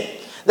kissing him.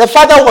 The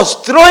father was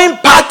throwing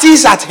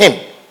parties at him,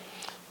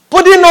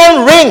 putting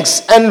on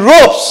rings and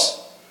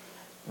robes.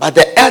 But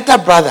the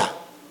elder brother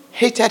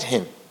hated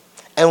him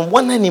and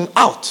wanted him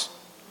out.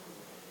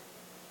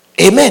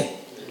 Amen.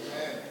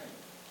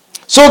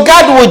 So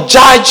God will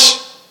judge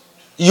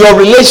your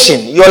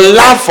relation, your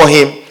love for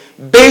him,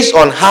 based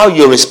on how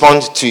you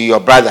respond to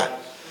your brother.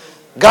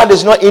 God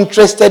is not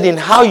interested in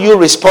how you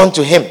respond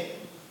to him.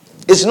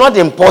 It's not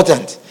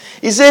important.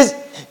 He says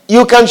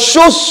you can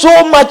show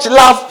so much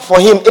love for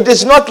him. It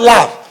is not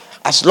love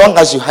as long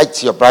as you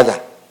hate your brother.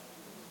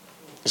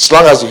 As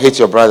long as you hate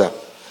your brother.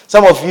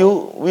 Some of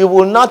you, we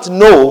will not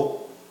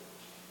know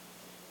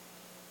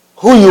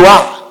who you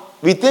are.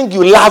 We think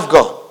you love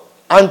God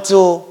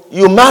until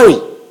you marry.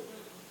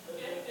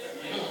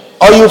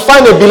 Or you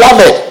find a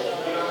beloved.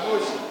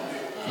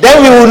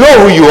 Then we will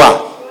know who you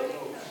are.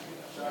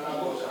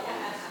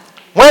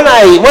 When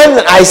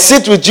I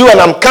sit with you and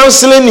I'm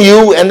counseling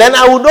you, and then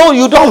I will know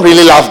you don't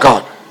really love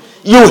God.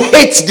 You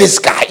hate this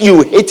guy.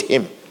 You hate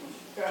him.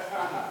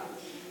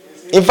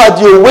 In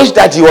fact, you wish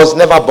that he was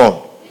never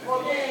born.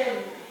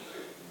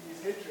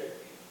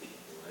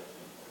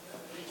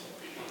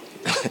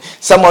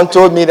 Someone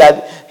told me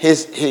that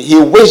he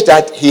wished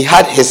that he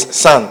had his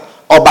son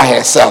all by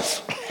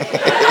herself.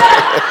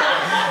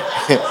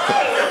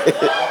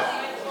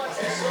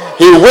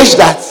 He wished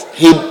that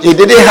he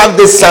didn't have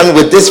this son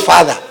with this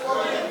father.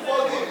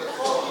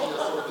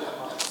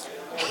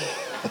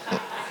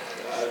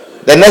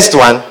 The next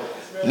one,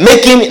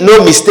 making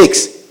no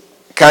mistakes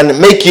can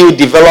make you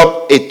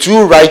develop a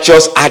true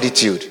righteous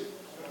attitude.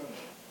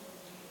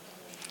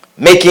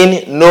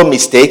 Making no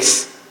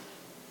mistakes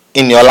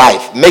in your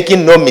life,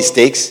 making no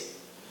mistakes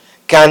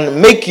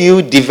can make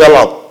you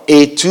develop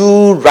a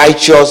true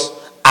righteous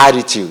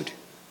attitude.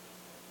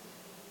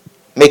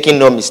 Making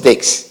no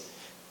mistakes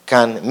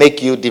can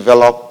make you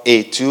develop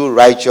a too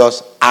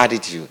righteous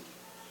attitude.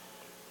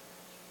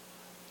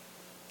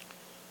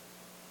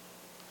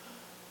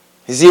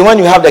 You see, when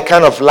you have the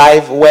kind of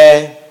life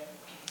where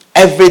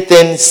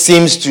everything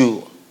seems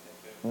to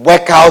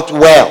work out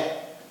well,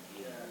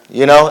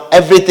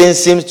 everything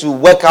seems to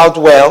work out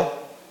well.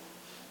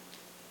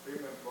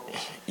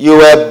 You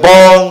were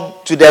born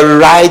to the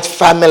right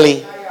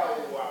family.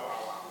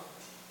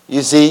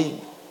 You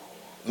see,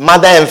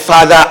 mother and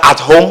father at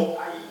home,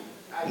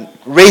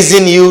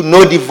 raising you,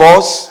 no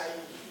divorce.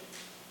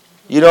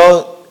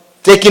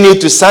 Taking you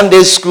to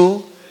Sunday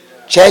school,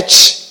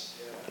 church,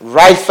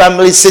 right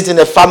family, sit in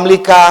a family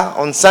car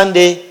on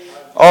Sunday,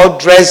 all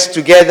dressed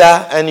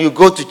together, and you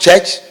go to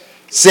church,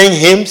 sing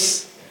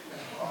hymns.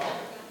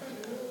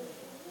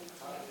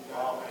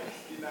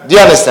 Do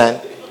you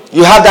understand?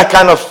 You have that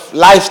kind of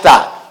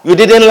lifestyle. You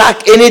didn't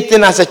lack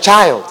anything as a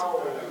child.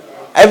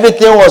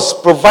 Everything was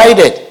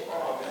provided.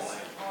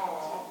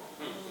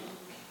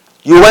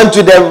 You went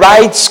to the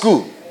right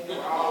school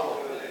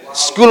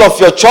of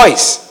your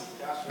choice,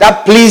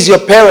 that pleased your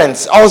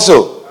parents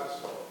also.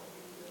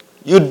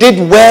 You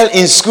did well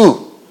in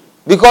school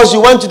because you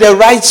went to the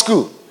right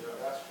school,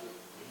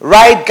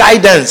 right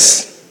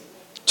guidance,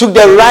 took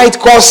the right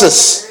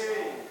courses.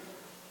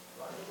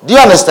 Do you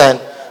understand?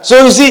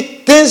 So you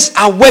see, things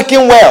are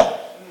working well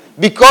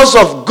because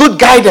of good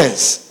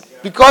guidance,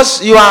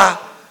 because you are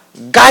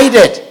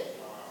guided,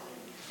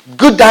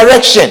 good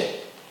direction.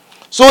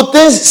 So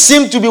things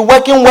seem to be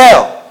working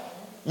well.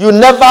 You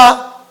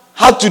never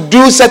had to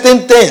do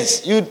certain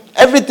things.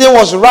 Everything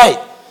was right.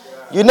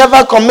 You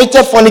never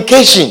committed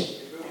fornication.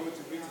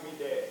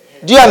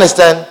 Do you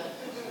understand?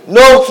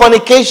 No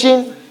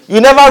fornication.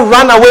 You never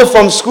ran away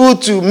from school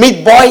to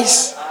meet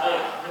boys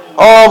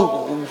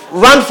or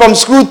ran from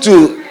school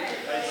to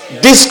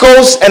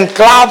discos and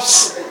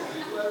clubs.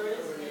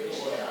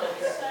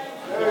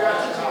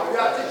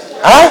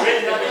 Huh?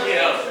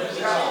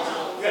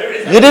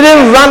 You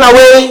didn't run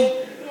away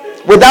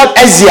without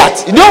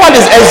exeat. You know what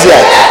is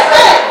exeat?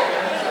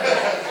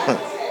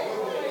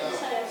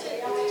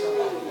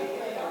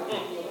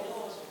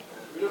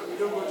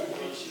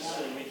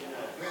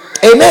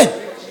 Amen.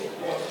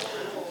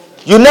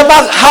 You never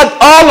had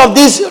all of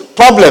these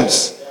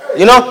problems.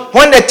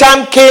 When the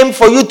time came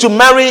for you to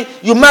marry,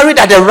 you married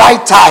at the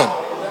right time.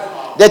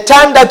 The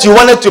time that you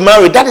wanted to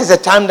marry, that is the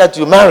time that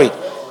you married.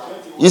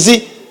 You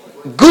see,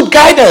 good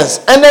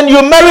guidance. And then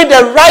you married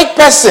the right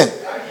person.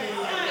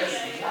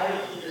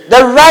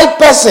 The right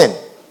person.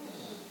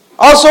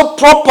 Also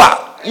proper.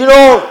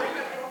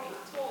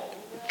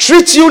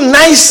 Treat you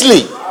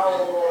nicely.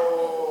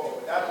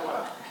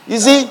 You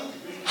see,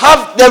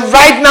 have the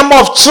right number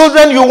of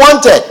children you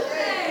wanted.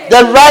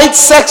 The right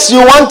sex you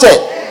wanted.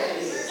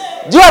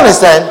 Do you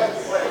understand?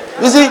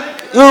 You see,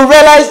 you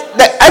realize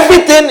that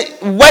everything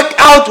worked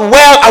out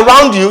well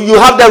around you. You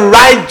have the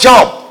right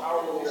job.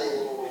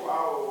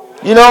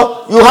 You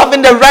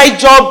having the right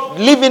job,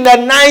 live in a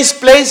nice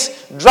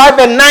place, drive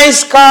a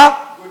nice car.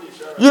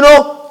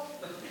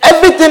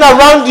 Everything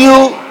around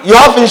you, you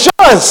have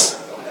insurance.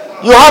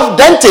 You have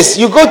dentists.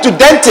 You go to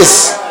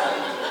dentists.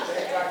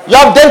 You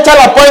have dental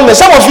appointments.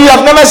 Some of you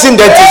have never seen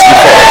dentists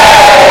before.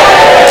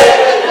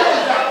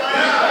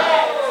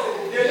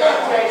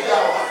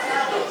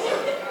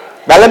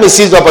 But let me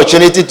seize the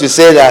opportunity to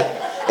say that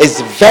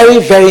it's very,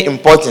 very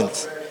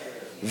important.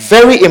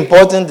 Very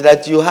important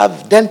that you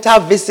have dental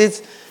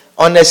visits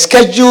on a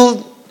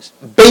scheduled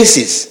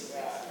basis.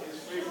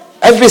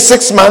 Every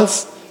 6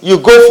 months, you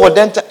go for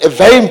dental.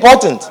 Very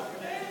important.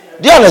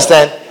 Do you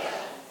understand?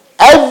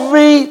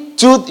 Every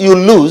tooth you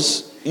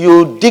lose,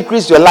 you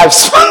decrease your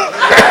lifespan.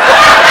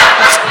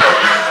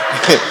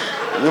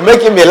 You're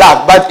making me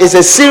laugh, but it's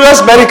a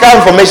serious medical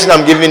information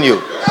I'm giving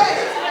you.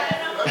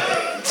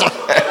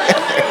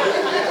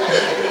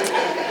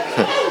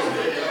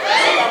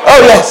 Oh,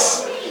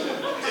 yes.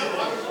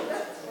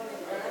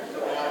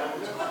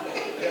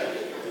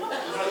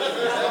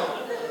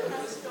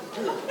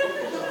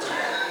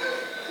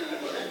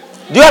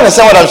 Do you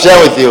understand what I'm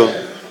sharing with you?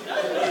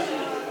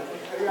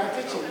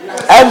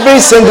 Every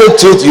single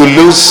tooth you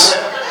lose,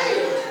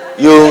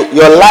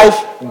 your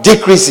life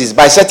decreases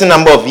by a certain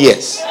number of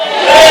years.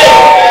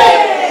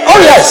 Oh,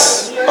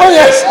 yes. Oh,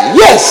 yes.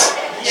 Yes.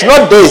 It's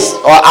not days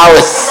or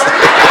hours.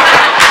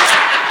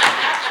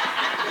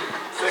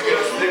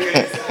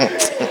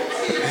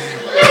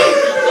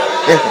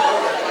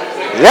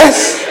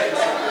 Yes.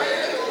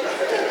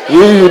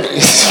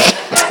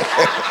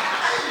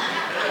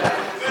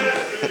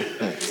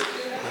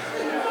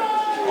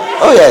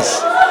 Oh,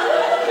 yes.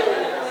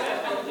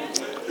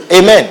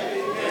 Amen.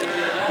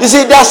 You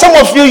see, there are some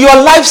of you, your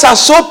lives are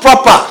so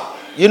proper.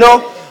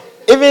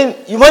 Even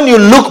when you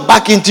look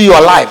back into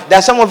your life, there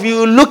are some of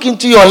you look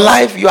into your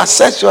life, you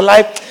assess your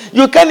life,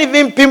 you can't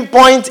even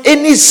pinpoint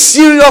any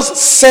serious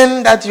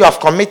sin that you have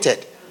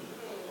committed.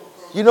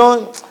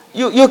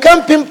 You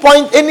can't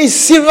pinpoint any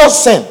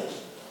serious sin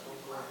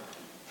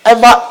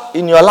ever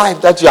in your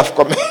life that you have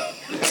committed.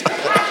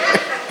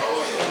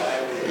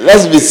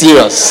 Let's be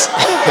serious.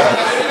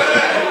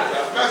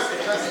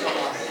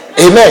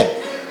 Amen.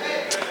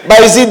 But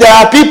you see, there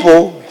are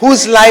people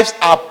whose lives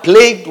are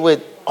plagued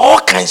with all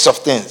kinds of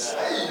things.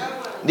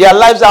 Their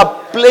lives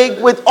are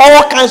plagued with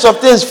all kinds of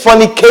things: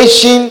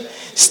 fornication,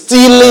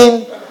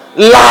 stealing,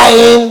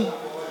 lying,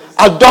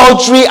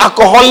 adultery,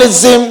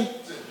 alcoholism.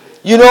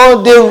 You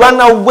know, they run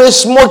away,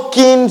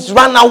 smoking,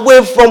 run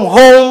away from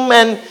home,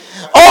 and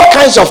all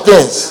kinds of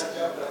things.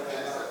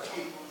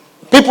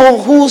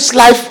 People whose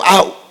life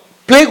are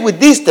plagued with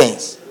these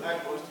things.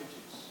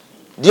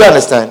 Do you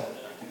understand?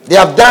 They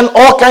have done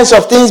all kinds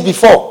of things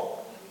before.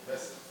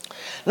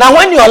 Now,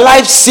 when your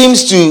life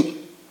seems to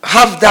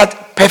have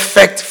that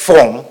perfect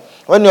form,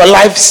 when your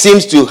life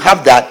seems to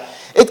have that,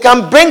 it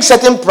can bring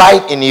certain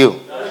pride in you.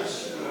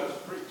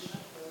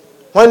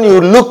 When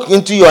you look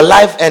into your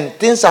life and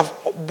things have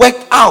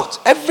worked out,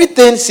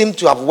 everything seems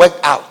to have worked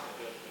out.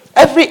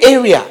 Every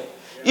area,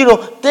 you know,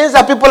 things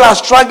that people are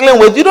struggling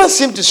with, you don't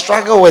seem to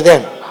struggle with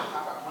them.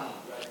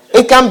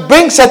 It can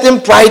bring certain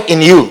pride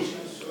in you.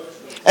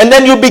 And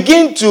then you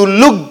begin to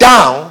look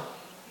down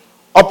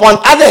upon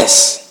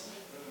others.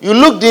 You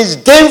look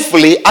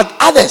disdainfully at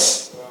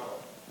others.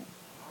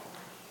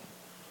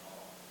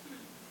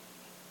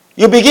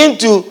 You begin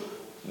to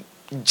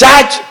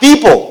judge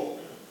people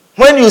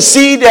when you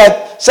see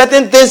that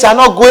certain things are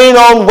not going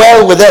on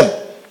well with them.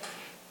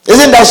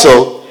 Isn't that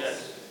so?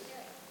 Yes.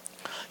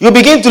 You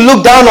begin to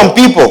look down on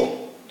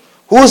people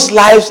whose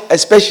lives,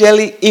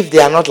 especially if they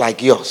are not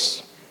like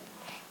yours.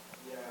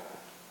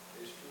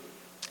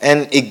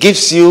 And it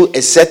gives you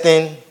a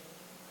certain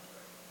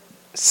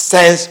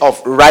sense of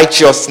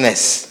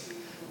righteousness,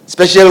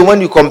 especially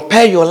when you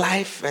compare your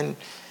life and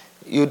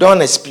you don't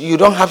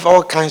have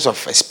all kinds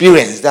of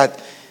experience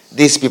that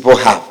these people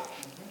have.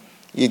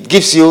 It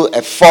gives you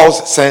a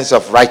false sense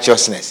of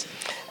righteousness,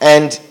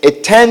 and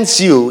it turns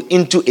you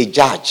into a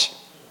judge.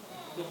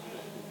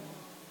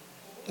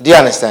 Do you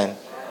understand?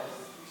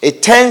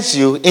 It turns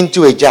you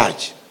into a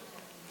judge.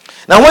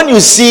 Now, when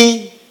you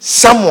see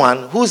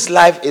someone whose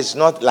life is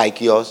not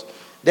like yours,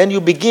 then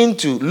you begin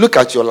to look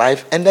at your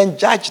life and then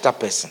judge that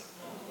person.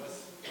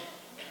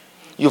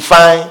 You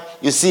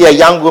see a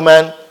young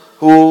woman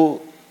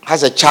who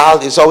has a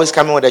child, is always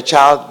coming with a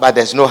child, but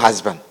there's no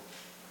husband.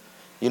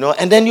 You know,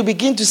 and then you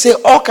begin to say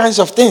all kinds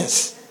of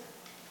things.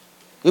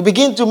 You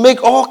begin to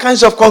make all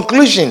kinds of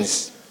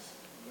conclusions.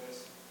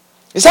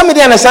 Is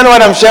somebody understand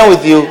what I'm sharing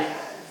with you?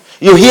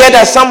 You hear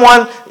that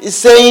someone is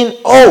saying,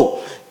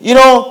 oh, you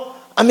know,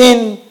 I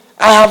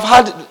have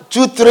had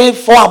 2, 3,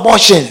 4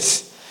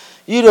 abortions,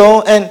 you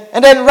know,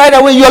 and then right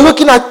away you're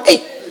looking at, hey,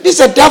 this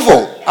is a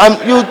devil.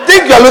 You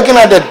think you're looking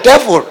at the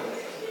devil.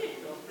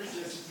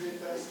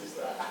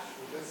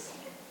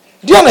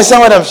 Do you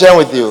understand what I'm sharing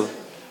with you?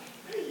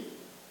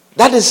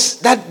 That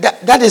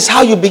is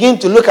how you begin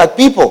to look at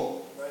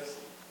people.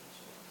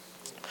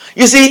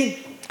 You see,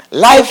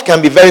 life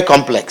can be very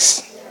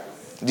complex.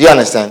 Do you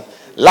understand?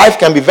 Life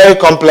can be very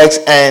complex,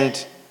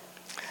 and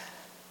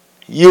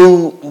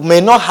you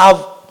may not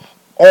have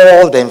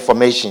all the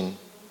information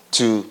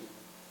to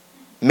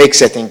make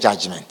certain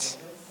judgments.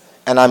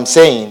 And I'm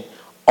saying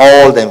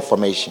all the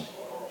information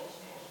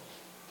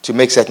to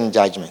make certain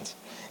judgments.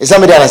 Is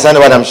somebody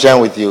understanding what I'm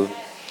sharing with you?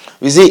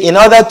 You see, in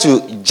order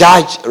to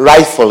judge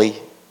rightfully,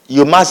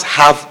 you must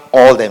have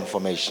all the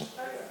information.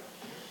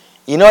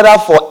 In order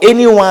for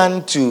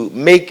anyone to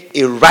make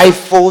a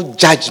rightful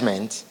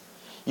judgment,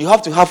 you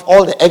have to have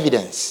all the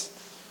evidence,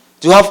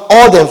 to have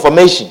all the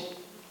information.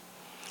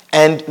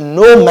 And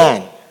no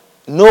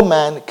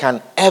man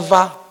can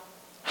ever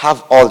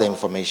have all the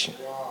information.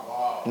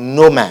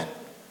 No man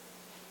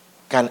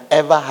can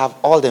ever have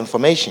all the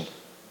information.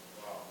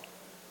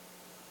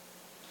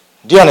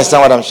 Do you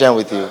understand what I'm sharing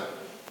with you?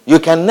 You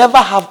can never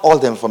have all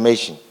the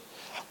information.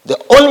 The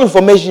only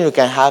information you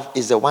can have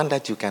is the one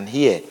that you can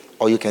hear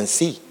or you can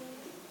see.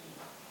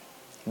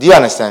 Do you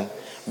understand?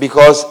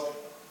 Because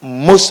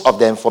most of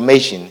the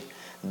information,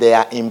 they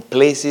are in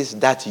places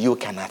that you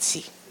cannot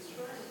see.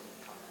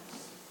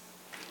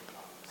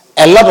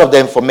 A lot of the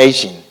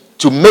information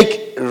to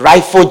make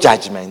rightful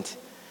judgment,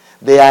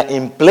 they are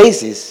in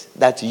places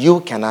that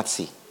you cannot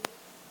see.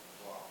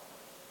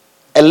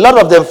 A lot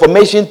of the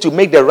information to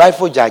make the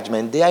rightful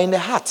judgment, they are in the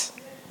heart.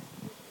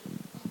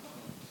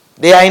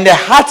 They are in the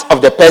heart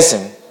of the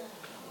person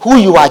who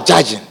you are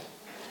judging,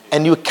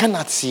 and you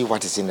cannot see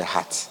what is in the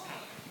heart.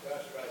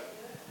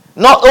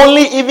 Not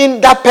only even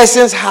that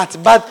person's heart,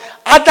 but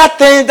other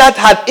things that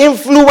had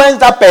influenced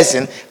that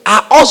person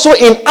are also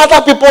in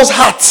other people's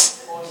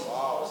hearts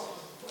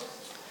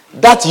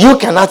that you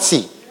cannot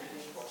see.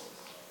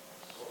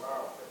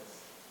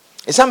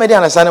 Is somebody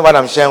understanding what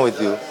I'm sharing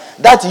with you?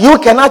 That you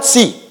cannot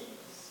see.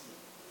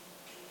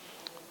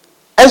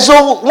 And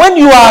so when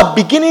you are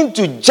beginning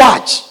to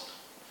judge,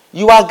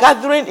 you are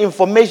gathering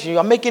information, you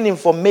are making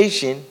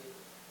information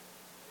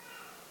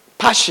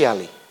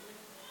partially.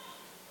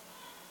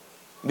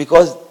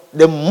 Because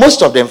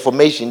most of the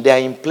information, they are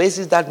in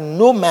places that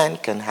no man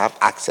can have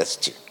access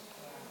to.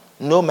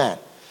 No man.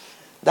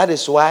 That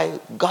is why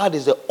God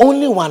is the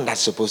only one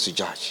that's supposed to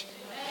judge.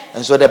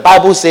 And so the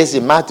Bible says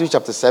in Matthew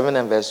chapter 7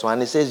 and verse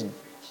 1, it says,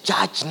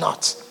 judge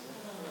not,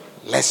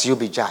 lest you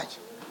be judged.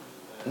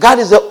 God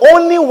is the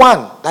only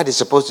one that is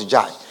supposed to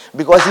judge,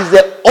 because he's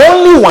the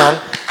only one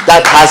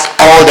that has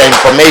all the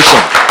information.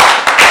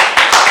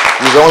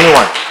 He's the only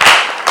one.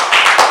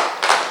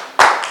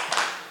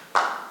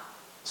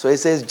 So he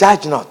says,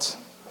 judge not,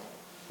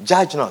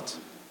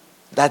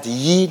 that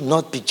ye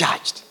not be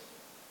judged.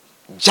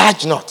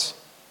 Judge not.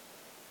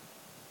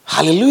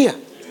 Hallelujah.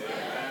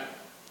 Amen.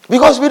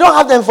 Because we don't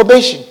have the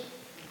information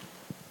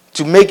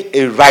to make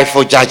a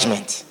rightful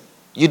judgment.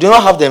 You do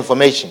not have the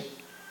information.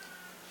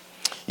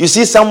 You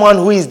see someone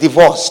who is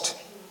divorced,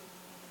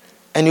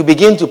 and you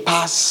begin to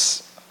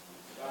pass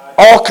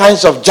all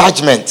kinds of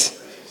judgment.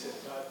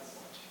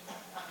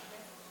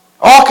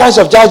 All kinds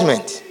of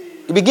judgment.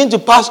 You begin to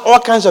pass all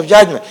kinds of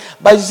judgment.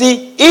 But you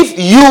see, if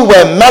you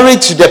were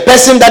married to the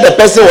person that the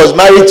person was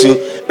married to,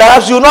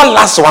 perhaps you will not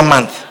last 1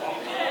 month.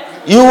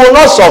 You will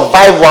not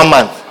survive 1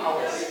 month.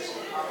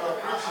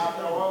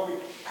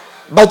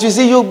 But you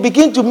see, you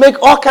begin to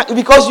make all kinds,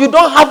 because you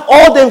don't have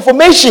all the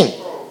information.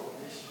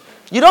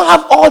 You don't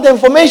have all the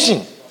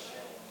information.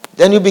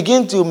 Then you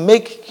begin to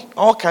make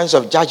all kinds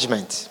of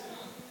judgments.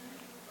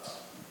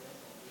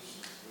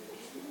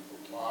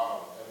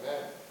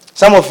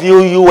 Some of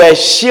you, you were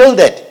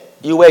shielded.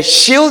 You were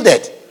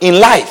shielded in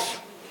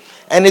life.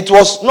 And it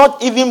was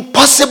not even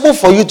possible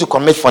for you to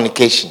commit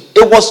fornication.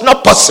 It was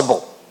not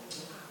possible.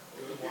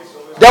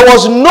 There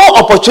was no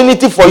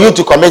opportunity for you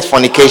to commit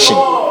fornication.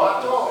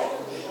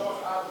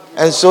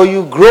 And so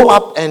you grow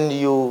up and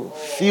you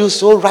feel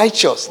so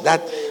righteous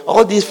that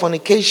all this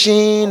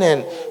fornication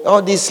and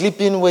all this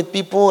sleeping with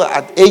people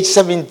at age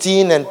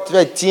 17 and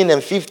 13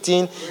 and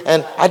 15,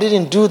 and I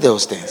didn't do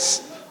those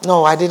things.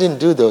 No, I didn't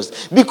do those.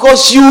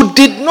 Because you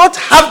did not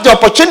have the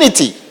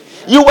opportunity.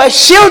 You were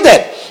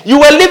shielded. You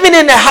were living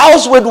in a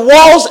house with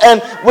walls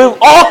and with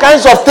all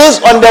kinds of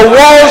things on the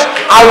walls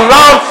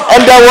around,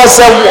 and there was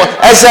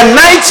as a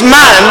night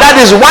man that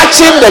is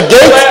watching the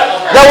gate.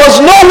 There was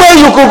no way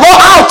you could go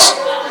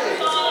out.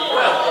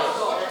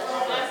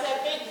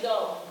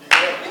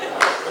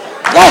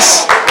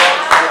 Yes.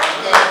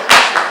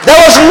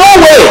 There was no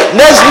way.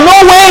 There's no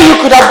way you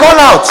could have gone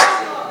out.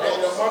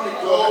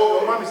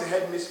 Your mom is a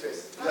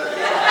headmistress.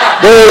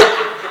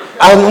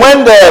 And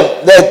when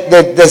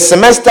the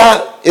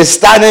semester is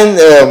starting,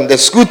 the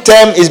school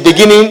term is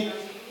beginning,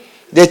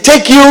 they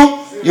take you,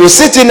 you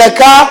sit in a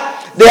car,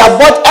 they have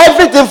bought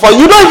everything for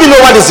you. You don't even know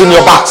what is in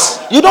your bags.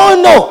 You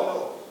don't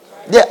know.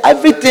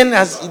 Everything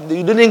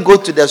you didn't go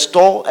to the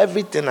store,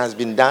 everything has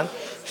been done,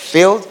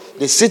 filled.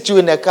 They sit you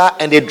in a car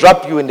and they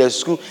drop you in the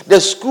school. The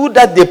school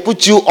that they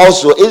put you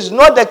also is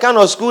not the kind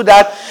of school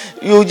that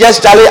you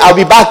just tell it, I'll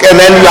be back, and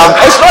then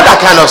it's not that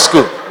kind of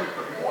school.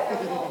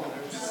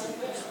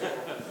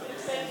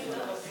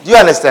 Do you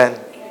understand?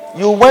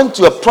 You went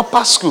to a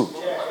proper school.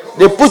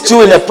 They put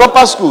you in a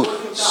proper school.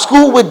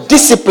 School with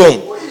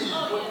discipline.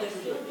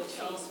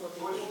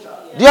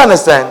 Do you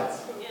understand?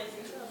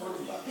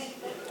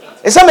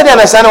 Is somebody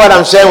understanding what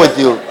I'm sharing with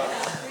you?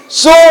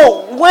 So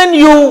when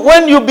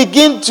you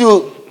begin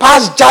to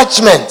pass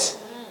judgment,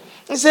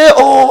 you say,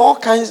 all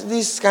kinds,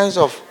 these kinds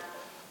of,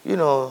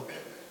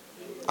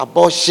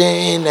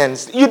 abortion, and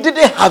you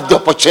didn't have the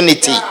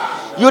opportunity.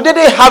 You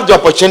didn't have the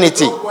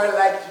opportunity.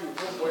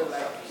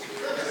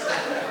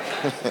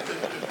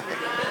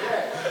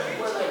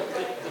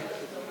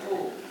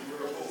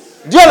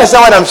 Do you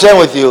understand what I'm sharing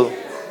with you?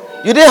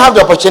 You didn't have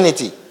the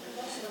opportunity.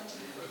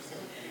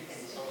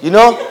 You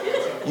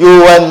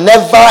were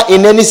never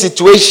in any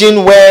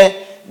situation where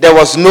there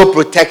was no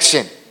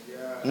protection.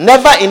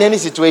 Never in any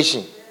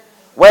situation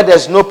where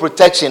there's no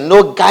protection,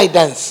 no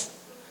guidance.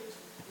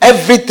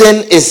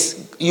 Everything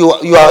is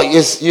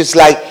it's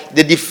like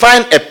they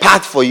define a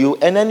path for you,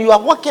 and then you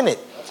are walking it.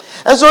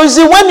 And so you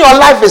see, when your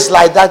life is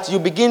like that, you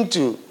begin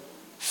to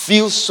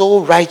feel so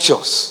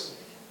righteous.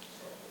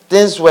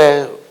 Things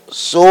were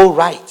so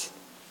right.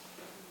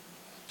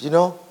 You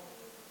don't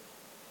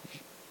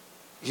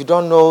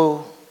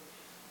know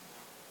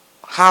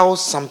how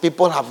some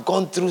people have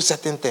gone through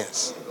certain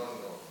things.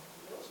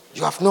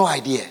 You have no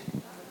idea.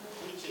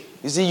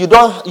 You see, you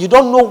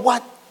don't know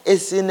what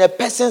is in a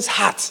person's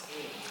heart.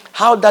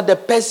 How that the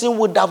person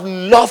would have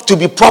loved to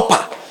be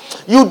proper.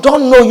 You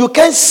don't know. You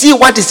can't see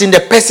what is in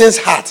the person's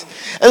heart.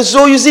 And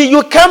so you see,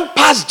 you can't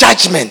pass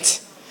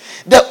judgment.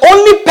 The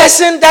only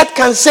person that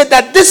can say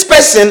that this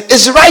person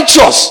is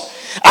righteous.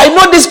 I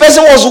know this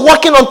person was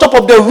walking on top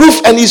of the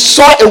roof and he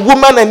saw a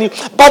woman,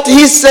 but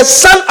he's a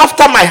son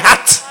after my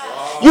heart.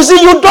 You see,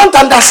 you don't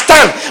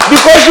understand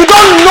because you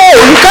don't know.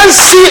 You can't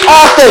see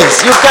all things.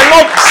 You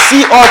cannot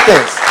see all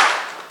things.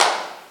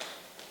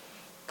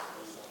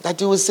 That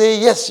you will say,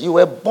 yes, you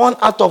were born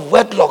out of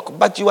wedlock,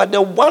 but you are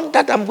the one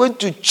that I'm going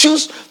to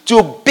choose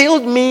to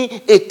build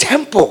me a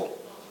temple.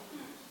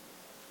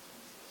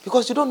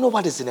 Because you don't know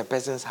what is in a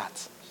person's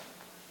heart.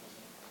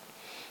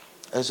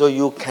 And so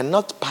you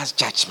cannot pass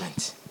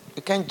judgment.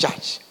 You can't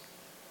judge.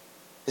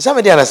 Is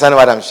somebody understand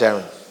what I'm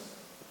sharing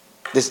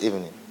this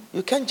evening?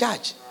 You can't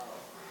judge.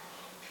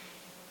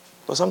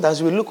 But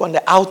sometimes we look on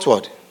the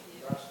outward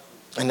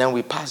and then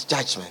we pass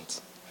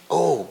judgment.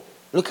 Oh,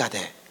 look at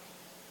her.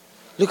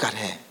 Look at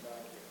her.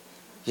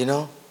 You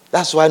know,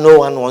 that's why no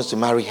one wants to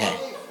marry her.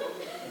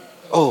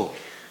 Oh,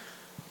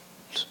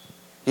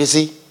 you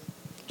see,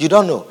 you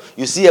don't know.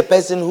 You see a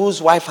person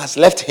whose wife has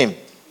left him.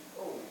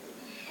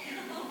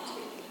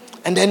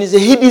 And then he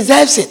says, he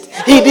deserves it.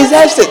 He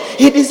deserves it.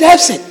 He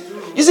deserves it.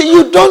 You see,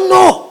 you don't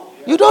know.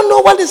 You don't know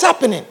what is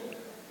happening.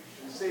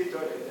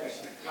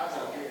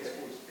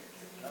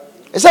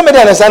 Is somebody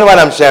understand what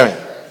I'm sharing?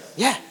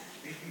 Yeah.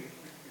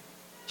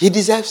 He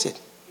deserves it.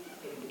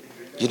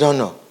 You don't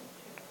know.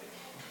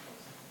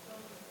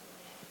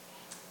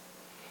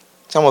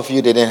 Some of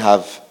you didn't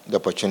have the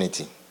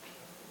opportunity.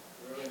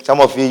 Some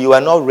of you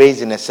were not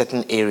raised in a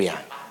certain area.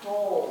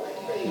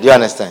 Do you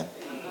understand?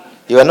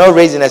 You were not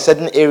raised in a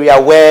certain area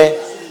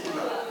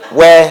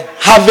where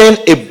having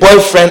a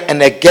boyfriend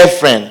and a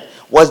girlfriend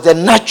was the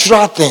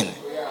natural thing.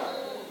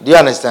 Do you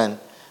understand?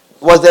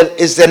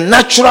 It's the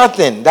natural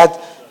thing that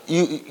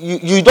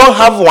you don't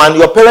have one,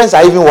 your parents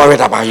are even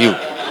worried about you.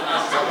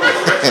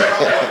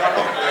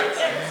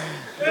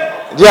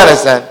 Do you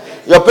understand?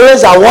 Your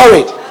parents are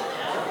worried.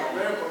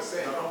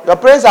 Your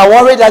parents are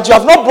worried that you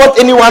have not brought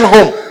anyone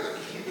home.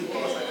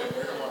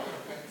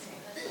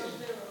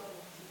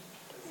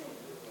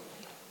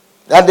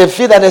 That they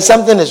feel that there's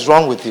something is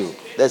wrong with you.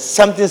 There's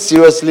something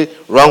seriously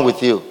wrong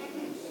with you.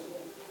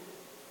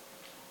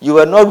 You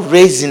were not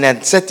raised in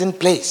a certain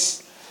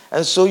place.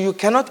 And so you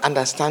cannot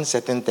understand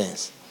certain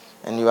things.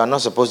 And you are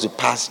not supposed to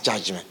pass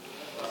judgment.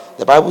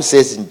 The Bible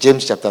says in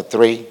James chapter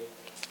 3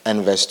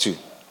 and verse 2.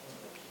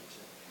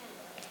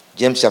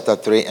 James chapter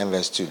 3 and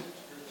verse 2.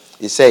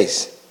 It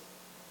says,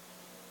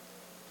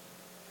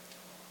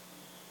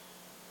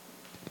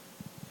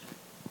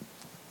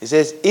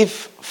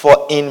 if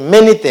for in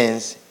many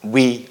things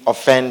we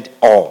offend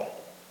all.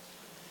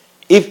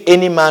 If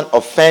any man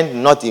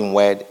offend not in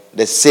word,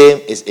 the same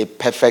is a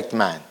perfect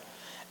man,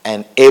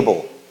 and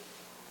able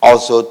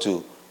also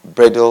to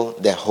bridle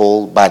the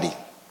whole body.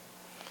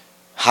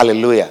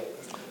 Hallelujah.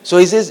 So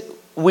he says,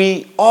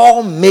 we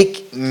all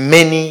make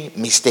many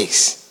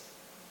mistakes.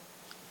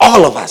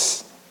 All of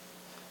us.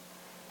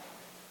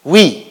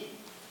 We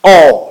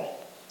all.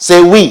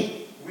 Say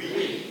we.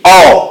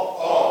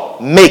 All.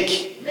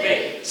 Make.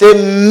 Say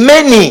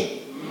many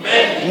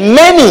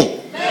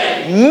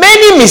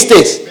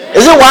mistakes.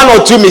 Is it one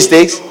or two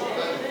mistakes?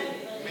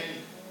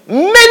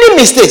 Many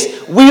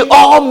mistakes. We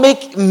all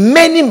make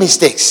many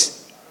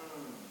mistakes.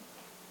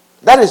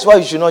 That is why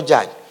you should not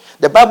judge.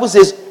 The Bible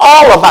says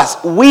all of us,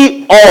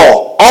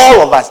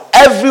 all of us,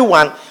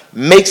 everyone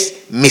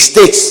makes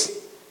mistakes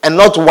and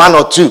not one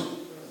or two.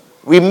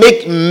 We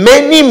make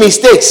many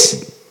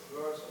mistakes.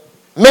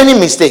 Many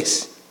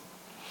mistakes.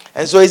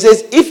 And so he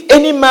says, if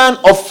any man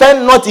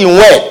offend not in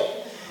word,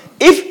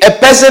 if a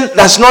person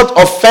does not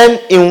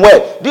offend in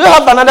word. Do you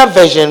have another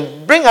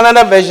version? Bring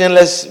another version,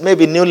 let's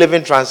maybe New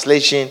Living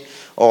Translation,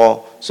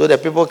 or so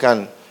that people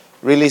can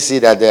really see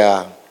that they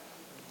are.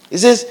 It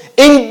says,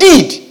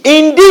 indeed,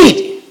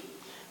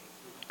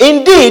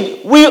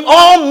 we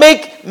all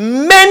make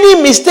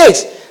many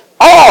mistakes.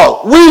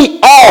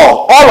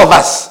 all of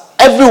us,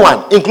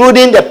 everyone,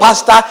 including the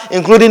pastor,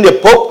 including the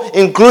pope,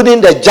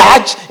 including the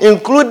judge,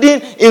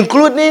 including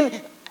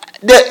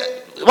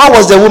the, what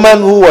was the woman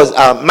who was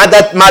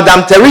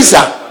Madame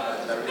Teresa?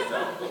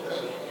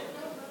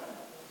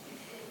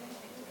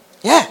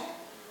 Yeah.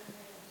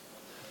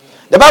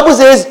 The Bible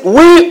says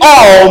we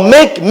all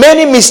make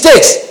many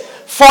mistakes.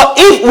 For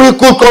if we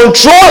could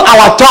control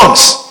our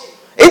tongues,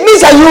 it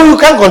means that you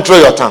can't control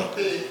your tongue.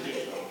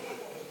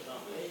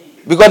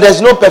 Because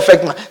there's no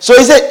perfect man. So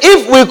he said,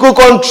 if we could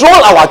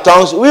control our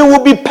tongues, we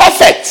would be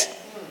perfect.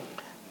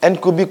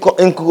 And could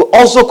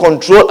also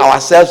control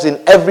ourselves in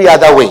every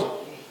other way.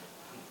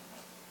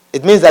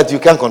 It means that you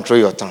can't control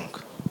your tongue.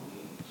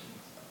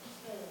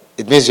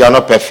 It means you are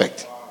not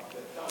perfect.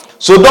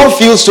 So don't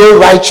feel so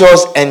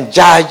righteous and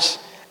judge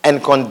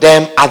and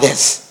condemn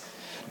others.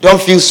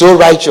 Don't feel so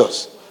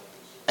righteous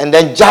and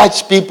then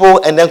judge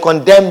people and then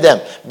condemn them,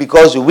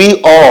 because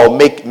we all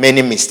make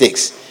many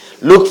mistakes.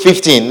 Luke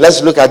 15.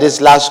 Let's look at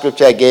this last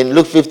scripture again.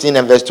 Luke 15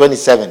 and verse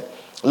 27.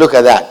 Look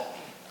at that.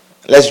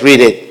 Let's read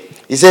it.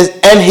 He says,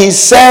 and he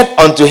said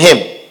unto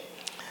him,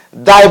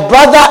 thy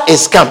brother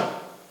is come,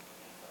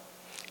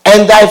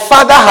 and thy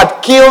father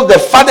had killed the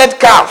fatted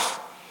calf,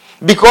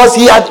 because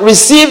he had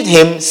received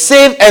him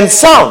safe and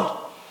sound.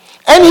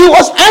 And he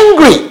was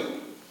angry,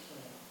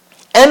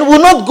 and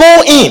would not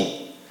go in.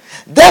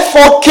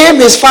 Therefore came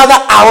his father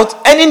out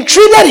and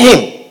entreated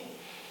him.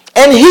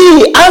 And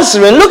he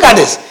answering, look at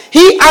this.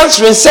 He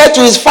answering said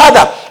to his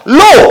father,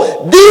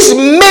 lo, these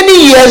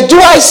many years do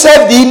I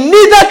serve thee,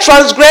 neither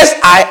transgress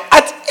I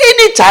at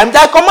any time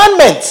thy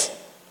commandments.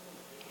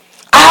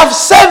 I have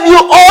served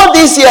you all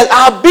these years.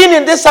 I have been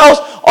in this house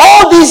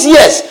all these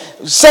years,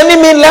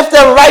 sending me left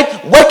and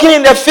right, working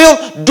in the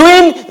field,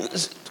 doing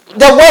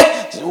the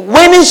work,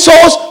 winning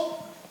souls,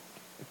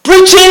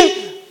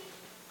 preaching,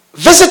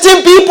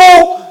 visiting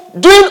people,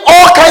 doing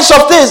all kinds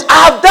of things.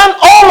 I have done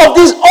all of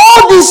this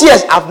all these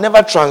years. I've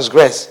never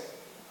transgressed.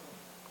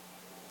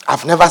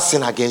 I've never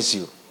sinned against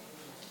you.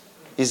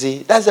 You see,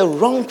 that's a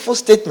wrongful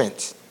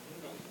statement.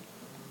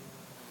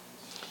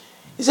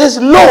 He says,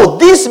 lo,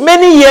 these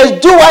many years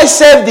do I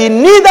serve thee,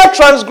 neither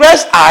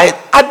transgress I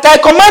at thy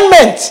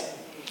commandment.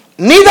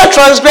 Neither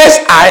transgress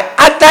I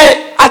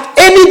at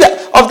any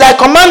of thy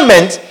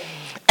commandments,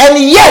 and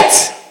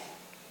yet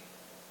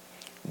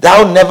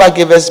thou never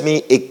givest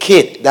me a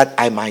kid that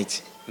I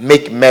might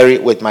make merry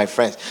with my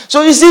friends.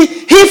 So you see,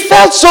 he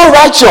felt so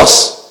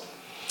righteous.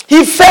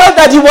 He felt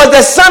that he was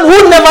the son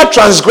who never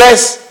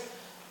transgressed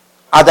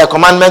at the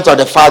commandment of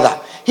the Father.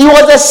 He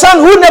was the son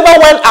who never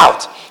went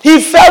out. He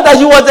felt that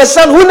he was the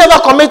son who never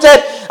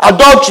committed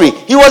adultery.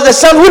 He was the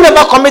son who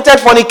never committed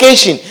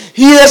fornication.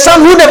 He is the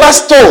son who never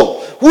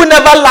stole, who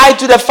never lied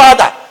to the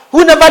father,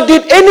 who never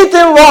did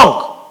anything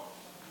wrong.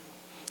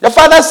 The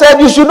father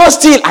said, you should not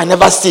steal. I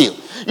never steal.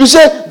 You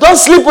say, don't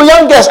sleep with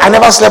young girls. I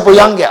never slept with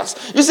young girls.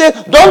 You say,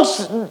 don't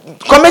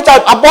commit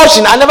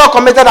abortion. I never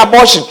committed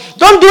abortion.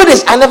 Don't do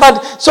this. I never.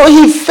 So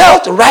he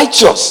felt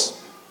righteous.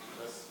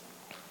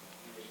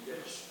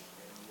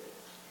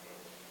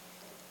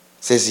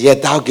 Says,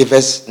 yet thou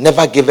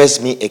never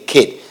givest me a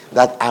kid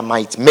that I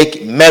might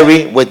make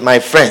merry with my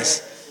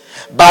friends.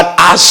 But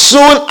as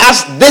soon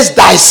as this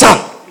thy son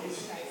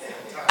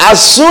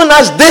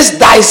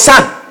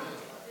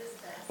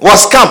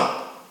was come,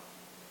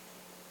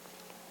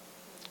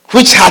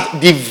 which hath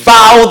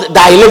devoured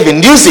thy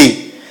living. Do you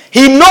see?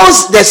 He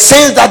knows the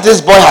sins that this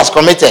boy has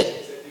committed.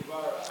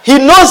 He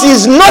knows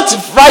he's not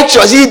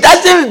righteous. He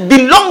doesn't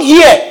belong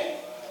here.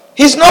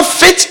 He's not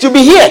fit to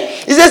be here.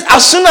 He says,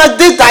 as soon as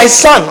this thy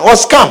son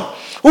was come,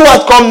 who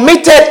has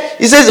committed,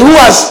 he says, who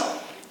has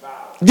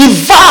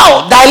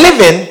devoured thy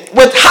living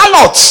with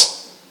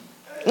harlots.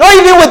 Not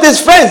even with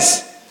his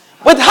friends.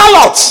 With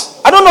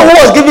harlots. I don't know who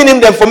was giving him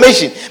the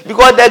information.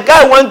 Because the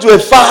guy went to a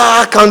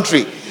far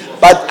country.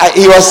 But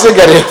he was still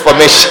getting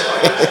information.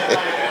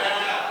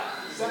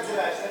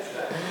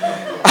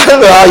 I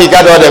don't know how he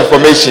got all the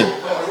information.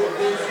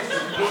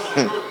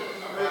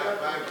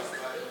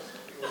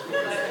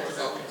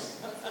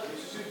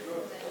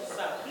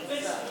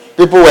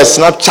 People were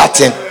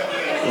Snapchatting,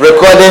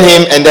 recording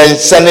him and then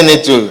sending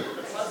it to.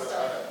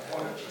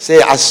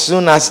 Say, as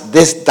soon as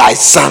this thy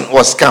son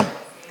was come,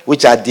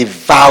 which had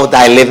devoured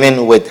thy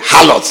living with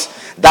harlots,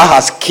 thou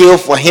hast killed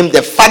for him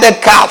the fatted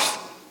calf.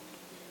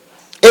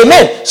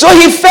 Amen. So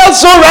he felt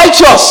so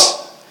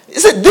righteous. He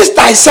said, this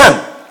thy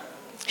son.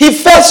 He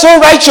felt so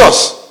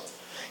righteous.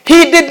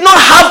 He did not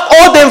have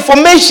all the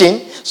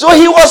information, so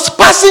he was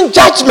passing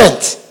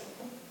judgment.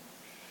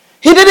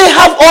 He didn't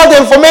have all the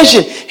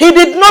information. He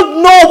did not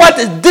know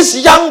what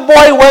this young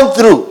boy went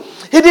through.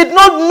 He did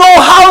not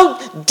know how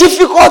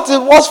difficult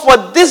it was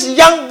for this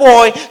young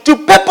boy to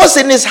purpose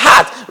in his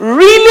heart,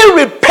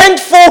 really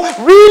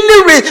repentful,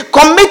 really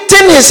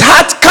committing his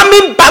heart,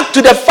 coming back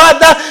to the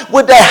Father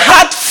with a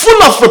heart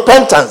full of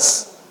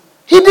repentance.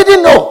 He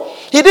didn't know.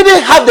 He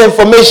didn't have the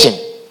information.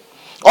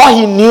 All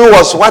he knew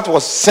was what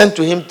was sent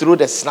to him through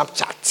the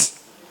Snapchat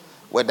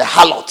with the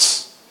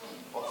harlots.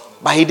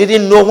 But he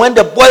didn't know when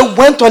the boy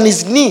went on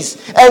his knees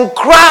and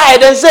cried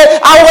and said,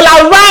 I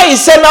will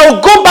arise and I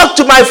will go back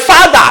to my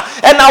father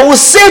and I will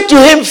say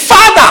to him,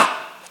 Father,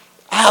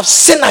 I have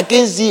sinned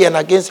against thee and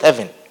against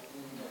heaven.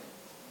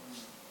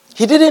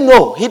 He didn't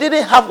know. He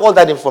didn't have all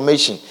that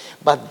information.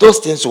 But those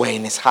things were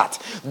in his heart.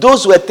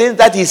 Those were things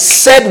that he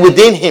said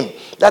within him,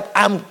 that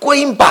I'm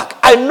going back.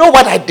 I know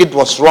what I did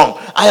was wrong.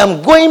 I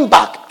am going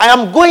back. I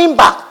am going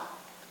back.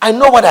 I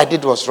know what I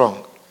did was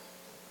wrong.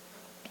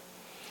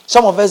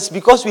 Some of us,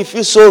 because we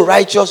feel so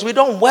righteous, we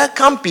don't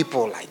welcome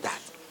people like that.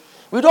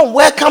 We don't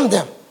welcome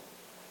them.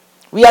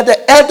 We are the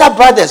elder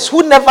brothers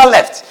who never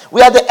left.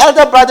 We are the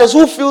elder brothers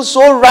who feel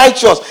so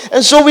righteous.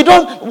 And so we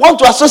don't want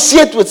to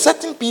associate with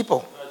certain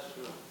people.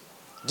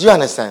 Do you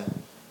understand?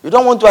 We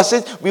don't want to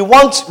associate. We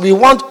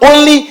want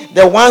only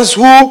the ones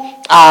who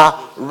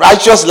are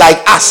righteous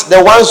like us.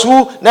 The ones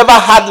who never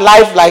had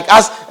life like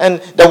us. And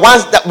the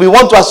ones that we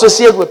want to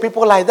associate with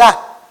people like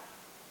that.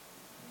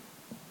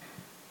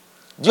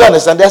 Do you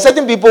understand? There are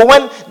certain people,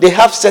 when they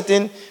have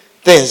certain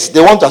things, they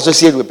want to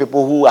associate with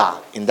people who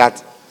are in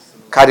that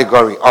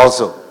category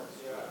also.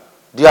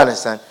 Do you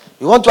understand?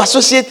 You want to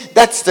associate,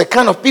 that's the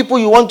kind of people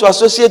you want to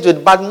associate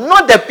with, but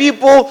not the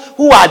people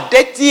who are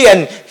dirty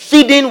and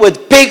feeding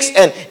with pigs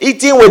and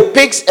eating with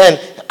pigs and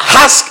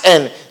husk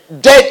and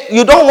dead.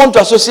 You don't want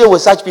to associate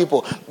with such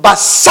people. But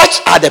such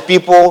are the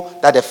people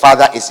that the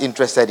Father is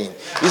interested in.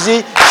 You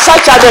see,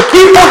 such are the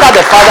people that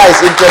the Father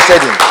is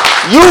interested in.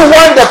 You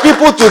want the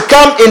people to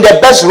come in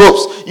the best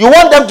robes. You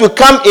want them to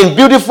come in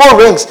beautiful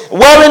rings,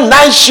 wearing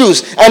nice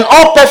shoes, and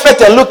all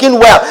perfect and looking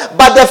well.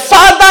 But the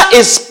Father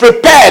is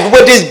prepared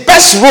with his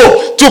best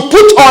robe to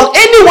put on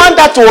anyone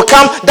that will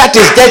come that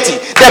is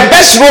dirty. The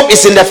best robe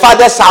is in the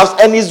Father's house,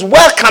 and he's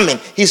welcoming.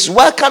 He's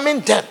welcoming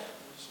them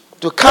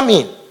to come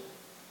in.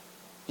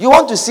 You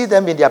want to see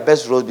them in their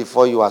best robe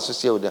before you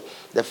associate with them.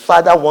 The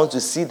Father wants to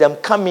see them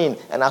come in,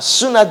 and as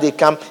soon as they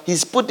come,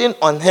 he's putting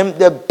on him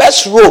the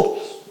best robe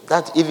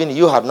that even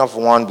you have not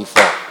worn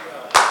before.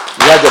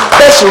 You have the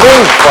best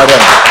ring for them.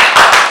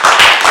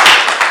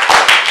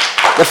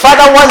 The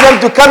Father wants them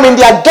to come in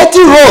their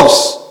dirty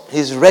robes.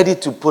 He's ready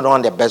to put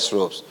on the best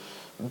robes.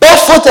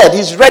 barefooted.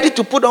 He's ready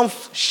to put on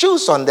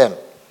shoes on them.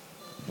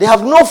 They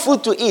have no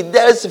food to eat.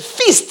 There is a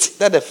feast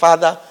that the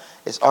Father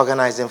is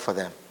organizing for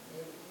them.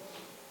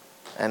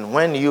 And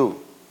when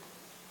you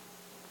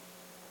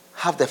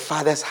have the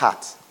Father's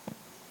heart,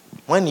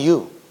 when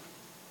you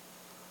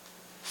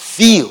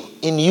feel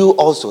in you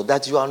also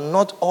that you are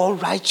not all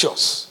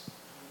righteous,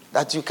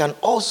 that you can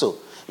also,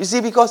 you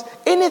see, because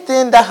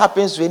anything that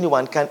happens to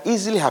anyone can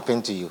easily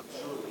happen to you.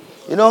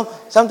 You know,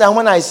 sometimes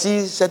when I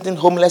see certain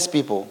homeless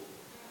people,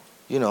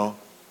 you know,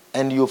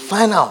 and you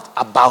find out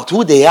about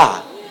who they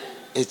are,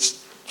 it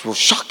will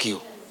shock you.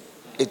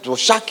 It will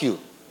shock you.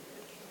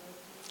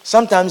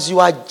 Sometimes you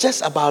are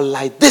just about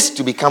like this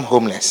to become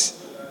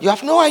homeless. You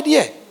have no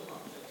idea.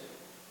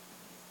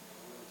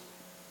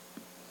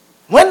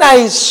 When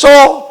I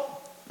saw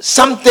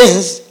some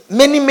things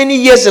many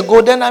years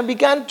ago, then I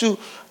began to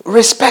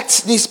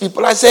respect these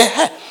people. I say,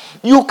 hey,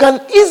 you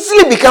can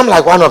easily become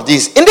like one of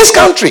these in this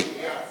country.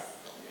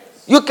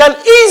 You can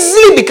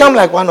easily become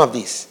like one of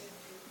these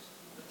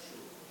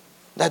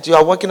that you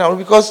are working on,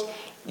 because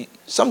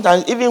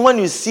sometimes even when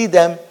you see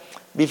them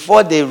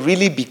before they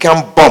really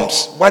become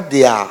bumps, what they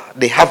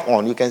have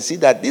on, you can see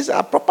that these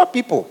are proper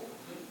people.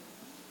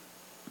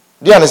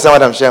 Do you understand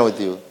what I'm sharing with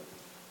you?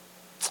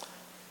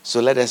 So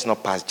let us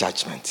not pass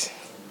judgment.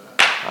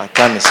 Our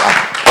time is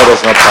up. Let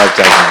us not pass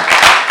judgment.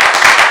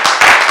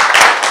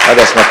 Let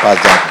us not pass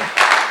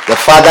judgment. The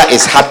Father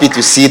is happy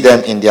to see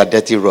them in their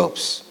dirty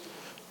robes.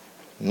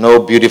 No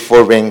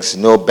beautiful rings,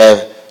 no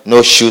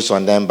shoes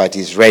on them, but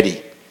He's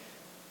ready.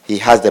 He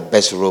has the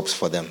best robes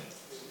for them.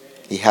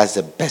 He has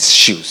the best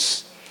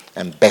shoes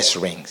and best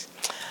rings.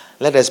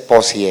 Let us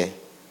pause here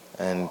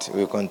and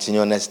we'll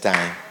continue next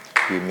time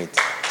we meet.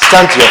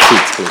 Stand to your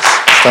feet, please.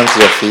 Stand to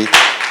your feet.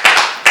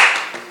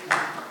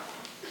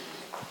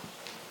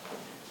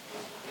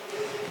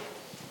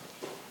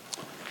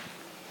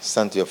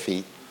 Stand to your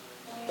feet.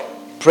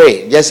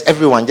 Pray. Just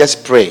everyone,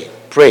 just pray.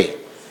 Pray.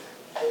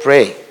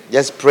 Pray.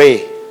 Just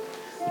pray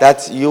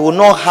that you will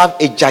not have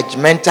a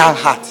judgmental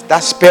heart.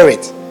 That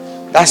spirit.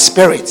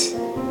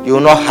 You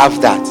will not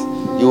have that.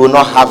 You will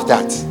not have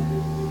that.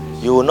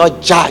 You will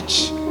not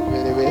judge.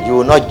 You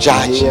will not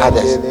judge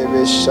others.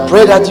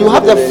 Pray that you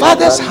have the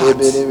Father's heart.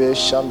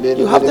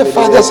 You have the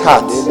Father's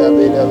heart.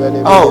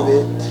 Oh,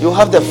 you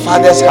have the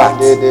Father's heart.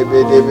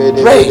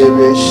 Pray.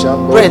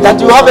 Pray that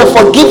you have a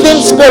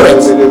forgiving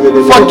spirit,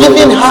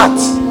 forgiving heart,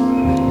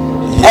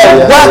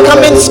 a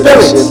welcoming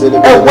spirit,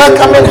 a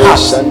welcoming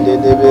heart,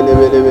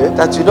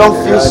 that you don't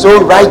feel so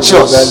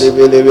righteous.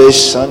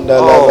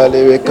 Oh,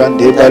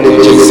 thank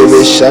you, Jesus.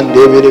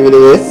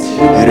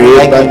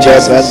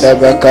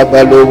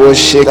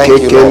 Thank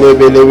you,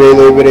 Lord.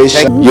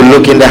 You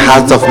look in the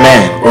hearts of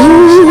men.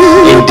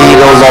 Indeed,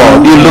 oh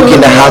Lord, you look in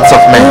the hearts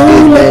of men.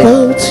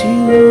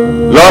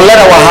 Lord, let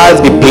our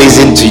hearts be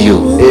pleasing to you.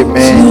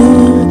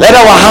 Amen. Let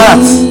our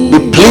hearts be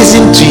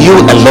pleasing to you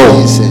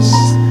alone.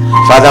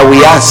 Father,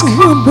 we ask,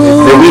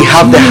 may we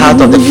have the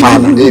heart of the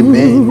Father.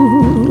 Amen.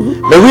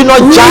 May we not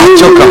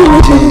judge, oh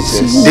God.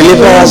 Jesus.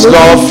 Deliver us,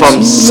 Lord,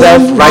 from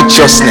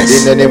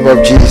self-righteousness. In the name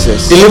of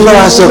Jesus. Deliver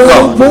us, oh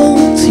God,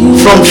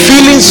 from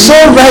feeling so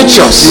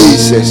righteous,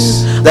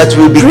 Jesus, that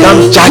we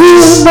become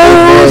judges.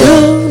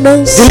 Amen.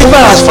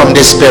 Deliver us from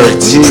the spirit.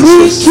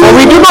 Jesus. For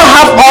we do not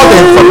have all the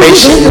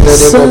information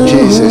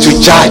to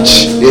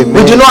judge. Amen.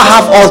 We do not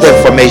have all the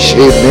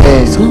information.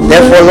 Amen.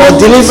 Therefore, Lord,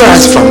 deliver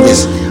us from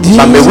this.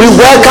 But may we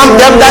welcome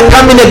them that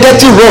come in the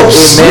dirty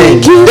robes.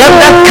 Amen. Them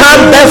that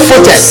come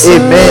barefooted.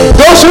 Amen.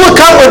 Those who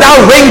come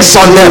without rings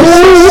on them.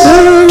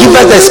 Give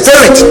us the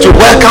spirit to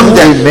welcome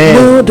them.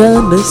 Amen.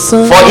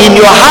 For in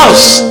your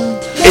house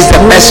is the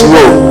best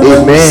robe.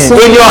 Amen.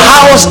 In your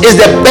house is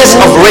the best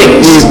of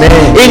rings.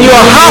 Amen. In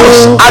your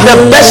house are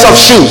the best of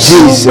shoes.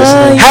 Jesus.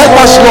 Help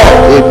us,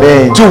 Lord,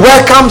 amen, to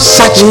welcome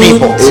such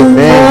people.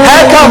 Amen.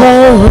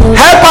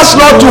 Help us,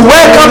 Lord, to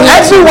welcome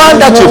everyone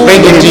that you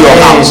bring into your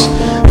house.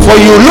 For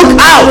you look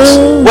out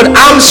with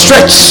arms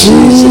stretched,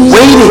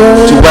 waiting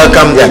to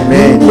welcome them.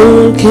 Amen.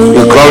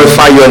 We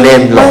glorify your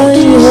name, Lord.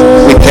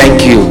 We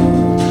thank you.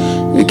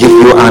 We give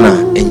you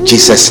honor in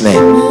Jesus'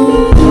 name.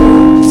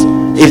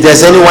 If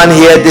there's anyone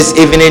here this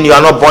evening, you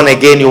are not born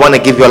again, you want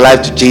to give your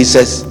life to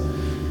Jesus,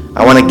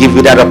 I want to give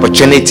you that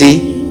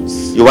opportunity.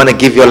 You want to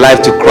give your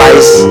life to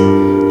Christ,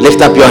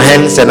 lift up your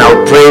hands and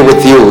I'll pray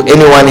with you.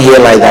 Anyone here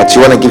like that,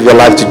 you want to give your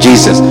life to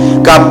Jesus,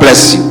 God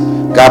bless you.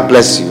 God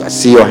bless you. I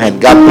see your hand.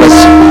 God bless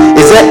you.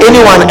 Is there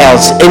anyone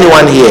else?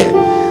 Anyone here?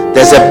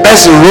 There's a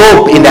best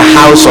robe in the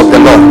house of the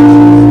Lord.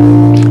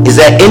 Is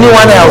there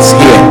anyone else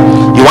here?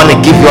 You want to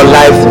give your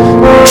life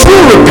true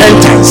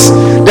repentance?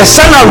 The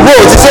son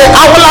arose. He said,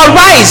 I will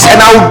arise and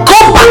I will go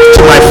back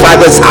to my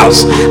father's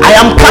house. I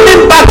am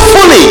coming back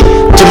fully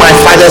to my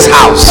father's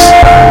house.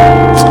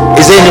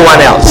 Is there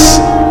anyone else?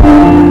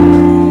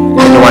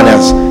 Anyone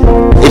else?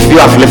 If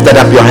you have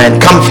lifted up your hand,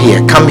 come here.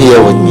 Come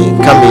here with me.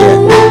 Come here.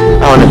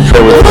 I want to pray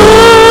with you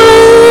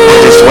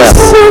as well.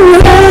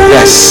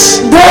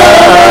 Yes.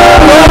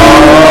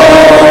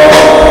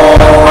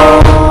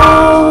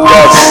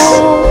 Yes.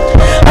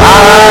 I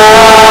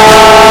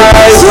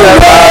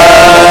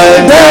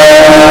surrender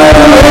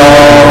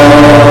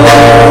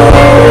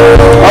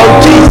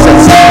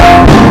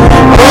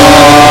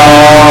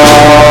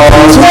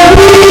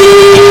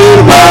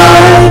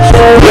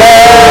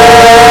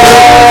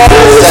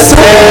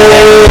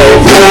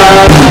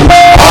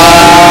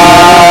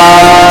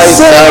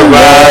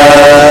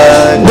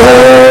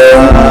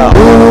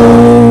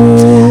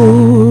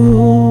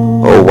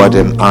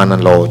honor,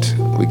 Lord.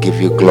 We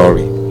give you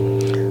glory.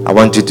 I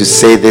want you to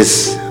say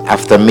this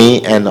after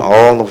me, and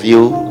all of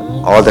you,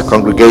 all the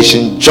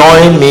congregation,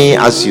 join me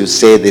as you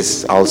say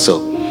this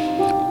also.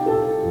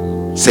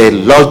 Say,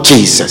 Lord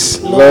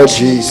Jesus. Lord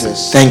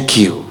Jesus. Thank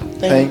you.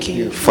 Thank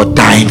you for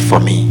dying for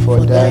me.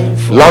 for dying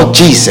for Lord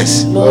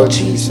Jesus. Lord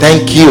Jesus.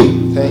 Thank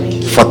you Thank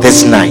you for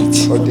this night.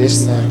 for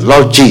this night.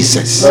 Lord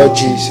Jesus. Lord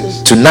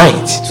Jesus.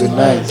 Tonight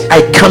Tonight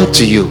I come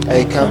to you.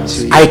 I come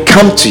to you. I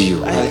come to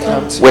you I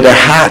come to with a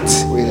heart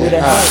with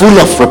a heart full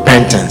of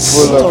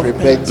repentance. full of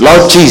repentance.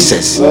 Lord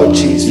Jesus, Lord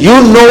Jesus. you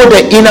know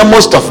the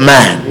innermost of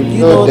man. You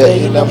know the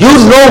inner. You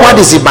know what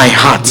is in my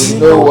heart. You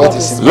know what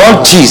is in my Lord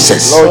heart.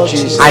 Jesus, Lord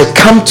Jesus. I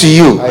come to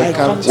you I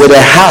come to with you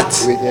a heart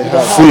with a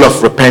heart full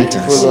of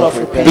repentance. full of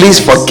repentance. Please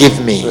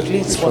forgive me.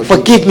 Please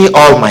Forgive me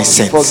all my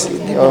sins.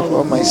 forgive me of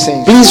all my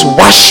sins. Please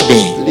wash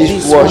me.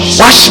 Please wash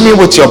Wash me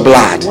with your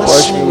blood.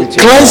 wash me with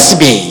your Cleanse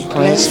me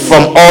Cleanse me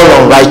from all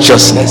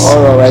unrighteousness.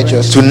 all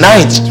unrighteousness.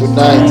 Tonight,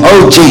 Tonight,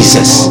 oh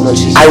Jesus,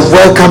 I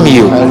welcome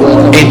you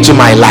into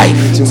my life.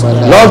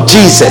 Lord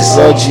Jesus,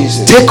 Lord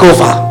Jesus, take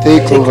over.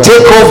 take over.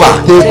 Take over.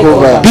 Take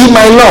over. Be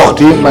my Lord.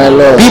 Be my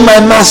Lord. Be my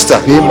master.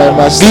 Be my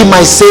master. Be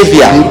my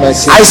savior. Be my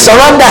savior. I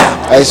surrender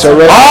I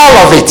surrender all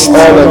of it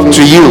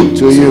to you.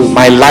 to you.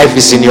 My life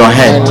is in your My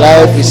hand.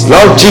 life is in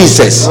Lord your hand.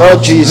 Jesus,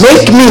 Lord Jesus,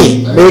 make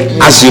me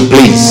as you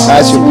please.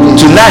 as you please.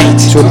 Tonight,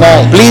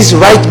 please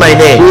write my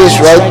name Please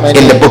write my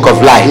in the name book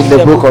of life. in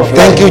the book of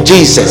Thank you, life.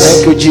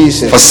 Jesus, Thank you,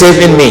 Jesus, for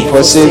saving me.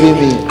 for saving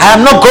me. I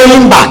am not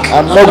going back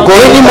I'm not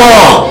going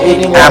anymore.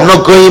 anymore. I am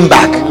not going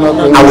back. not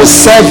going I will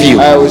serve you.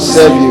 I will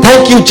serve you.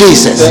 Thank you,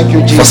 Jesus, Thank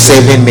you, for Jesus,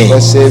 saving me. for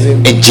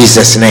saving me. In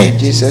Jesus' name. In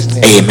Jesus'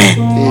 name. Amen.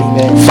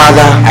 Amen.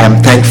 Father, I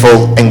am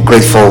thankful and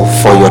grateful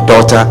for your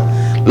daughter.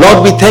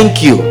 Lord, we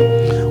thank you.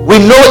 We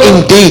know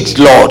indeed,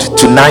 Lord,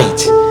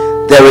 tonight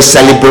there is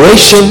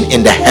celebration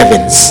in the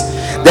heavens.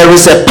 There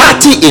is a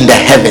party in the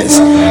heavens,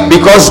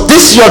 because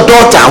this your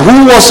daughter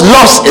who was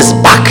lost is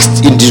back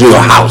into your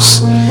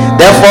house.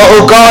 Therefore,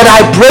 oh God,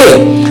 I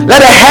pray,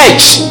 let a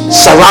hedge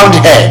surround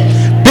her.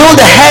 Build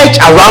a hedge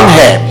around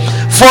her.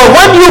 For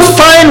when you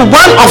find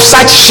one of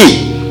such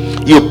sheep,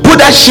 you put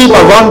that sheep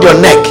around your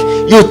neck.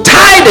 You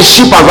tie the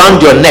sheep around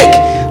your neck,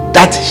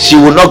 that she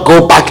will not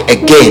go back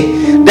again.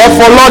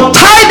 Therefore, Lord,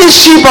 tie this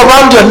sheep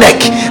around your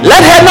neck.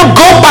 Let her not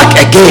go back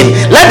again.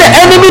 Let the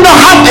enemy not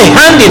have a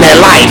hand in her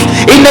life.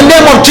 In the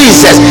name of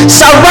Jesus,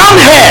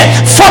 surround her,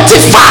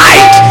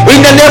 fortified.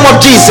 In the name of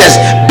Jesus,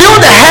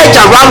 build a hedge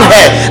around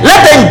her.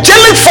 Let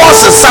angelic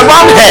forces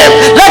surround her.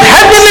 Let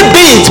heavenly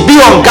beings be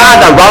on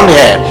guard around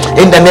her.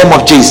 In the name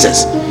of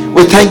Jesus,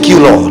 we thank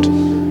you, Lord,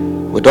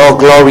 with all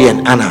glory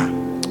and honor.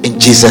 In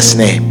Jesus'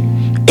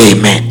 name,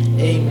 amen.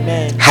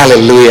 Amen.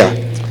 Hallelujah.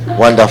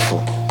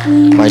 Wonderful.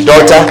 My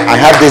daughter, I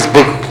have this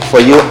book for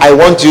you. I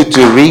want you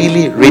to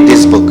really read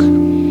this book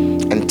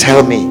and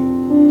tell me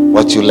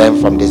what you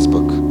learned from this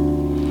book.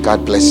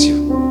 God bless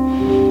you.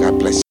 God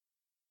bless you.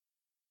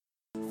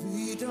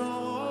 We don't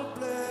want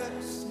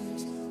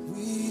blessings,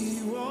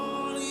 we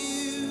want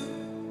you.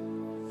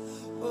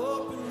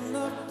 Open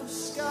up the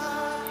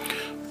sky.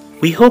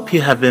 We hope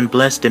you have been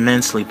blessed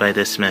immensely by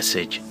this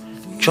message.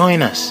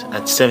 Join us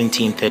at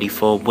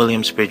 1734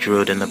 Williamsbridge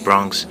Road in the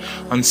Bronx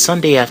on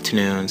Sunday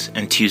afternoons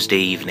and Tuesday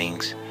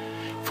evenings.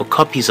 For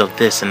copies of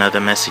this and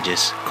other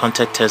messages,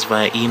 contact us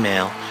via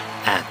email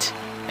at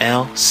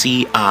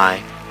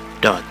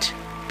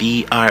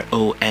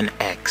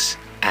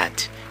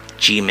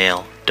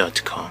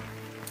lci.bronx@gmail.com.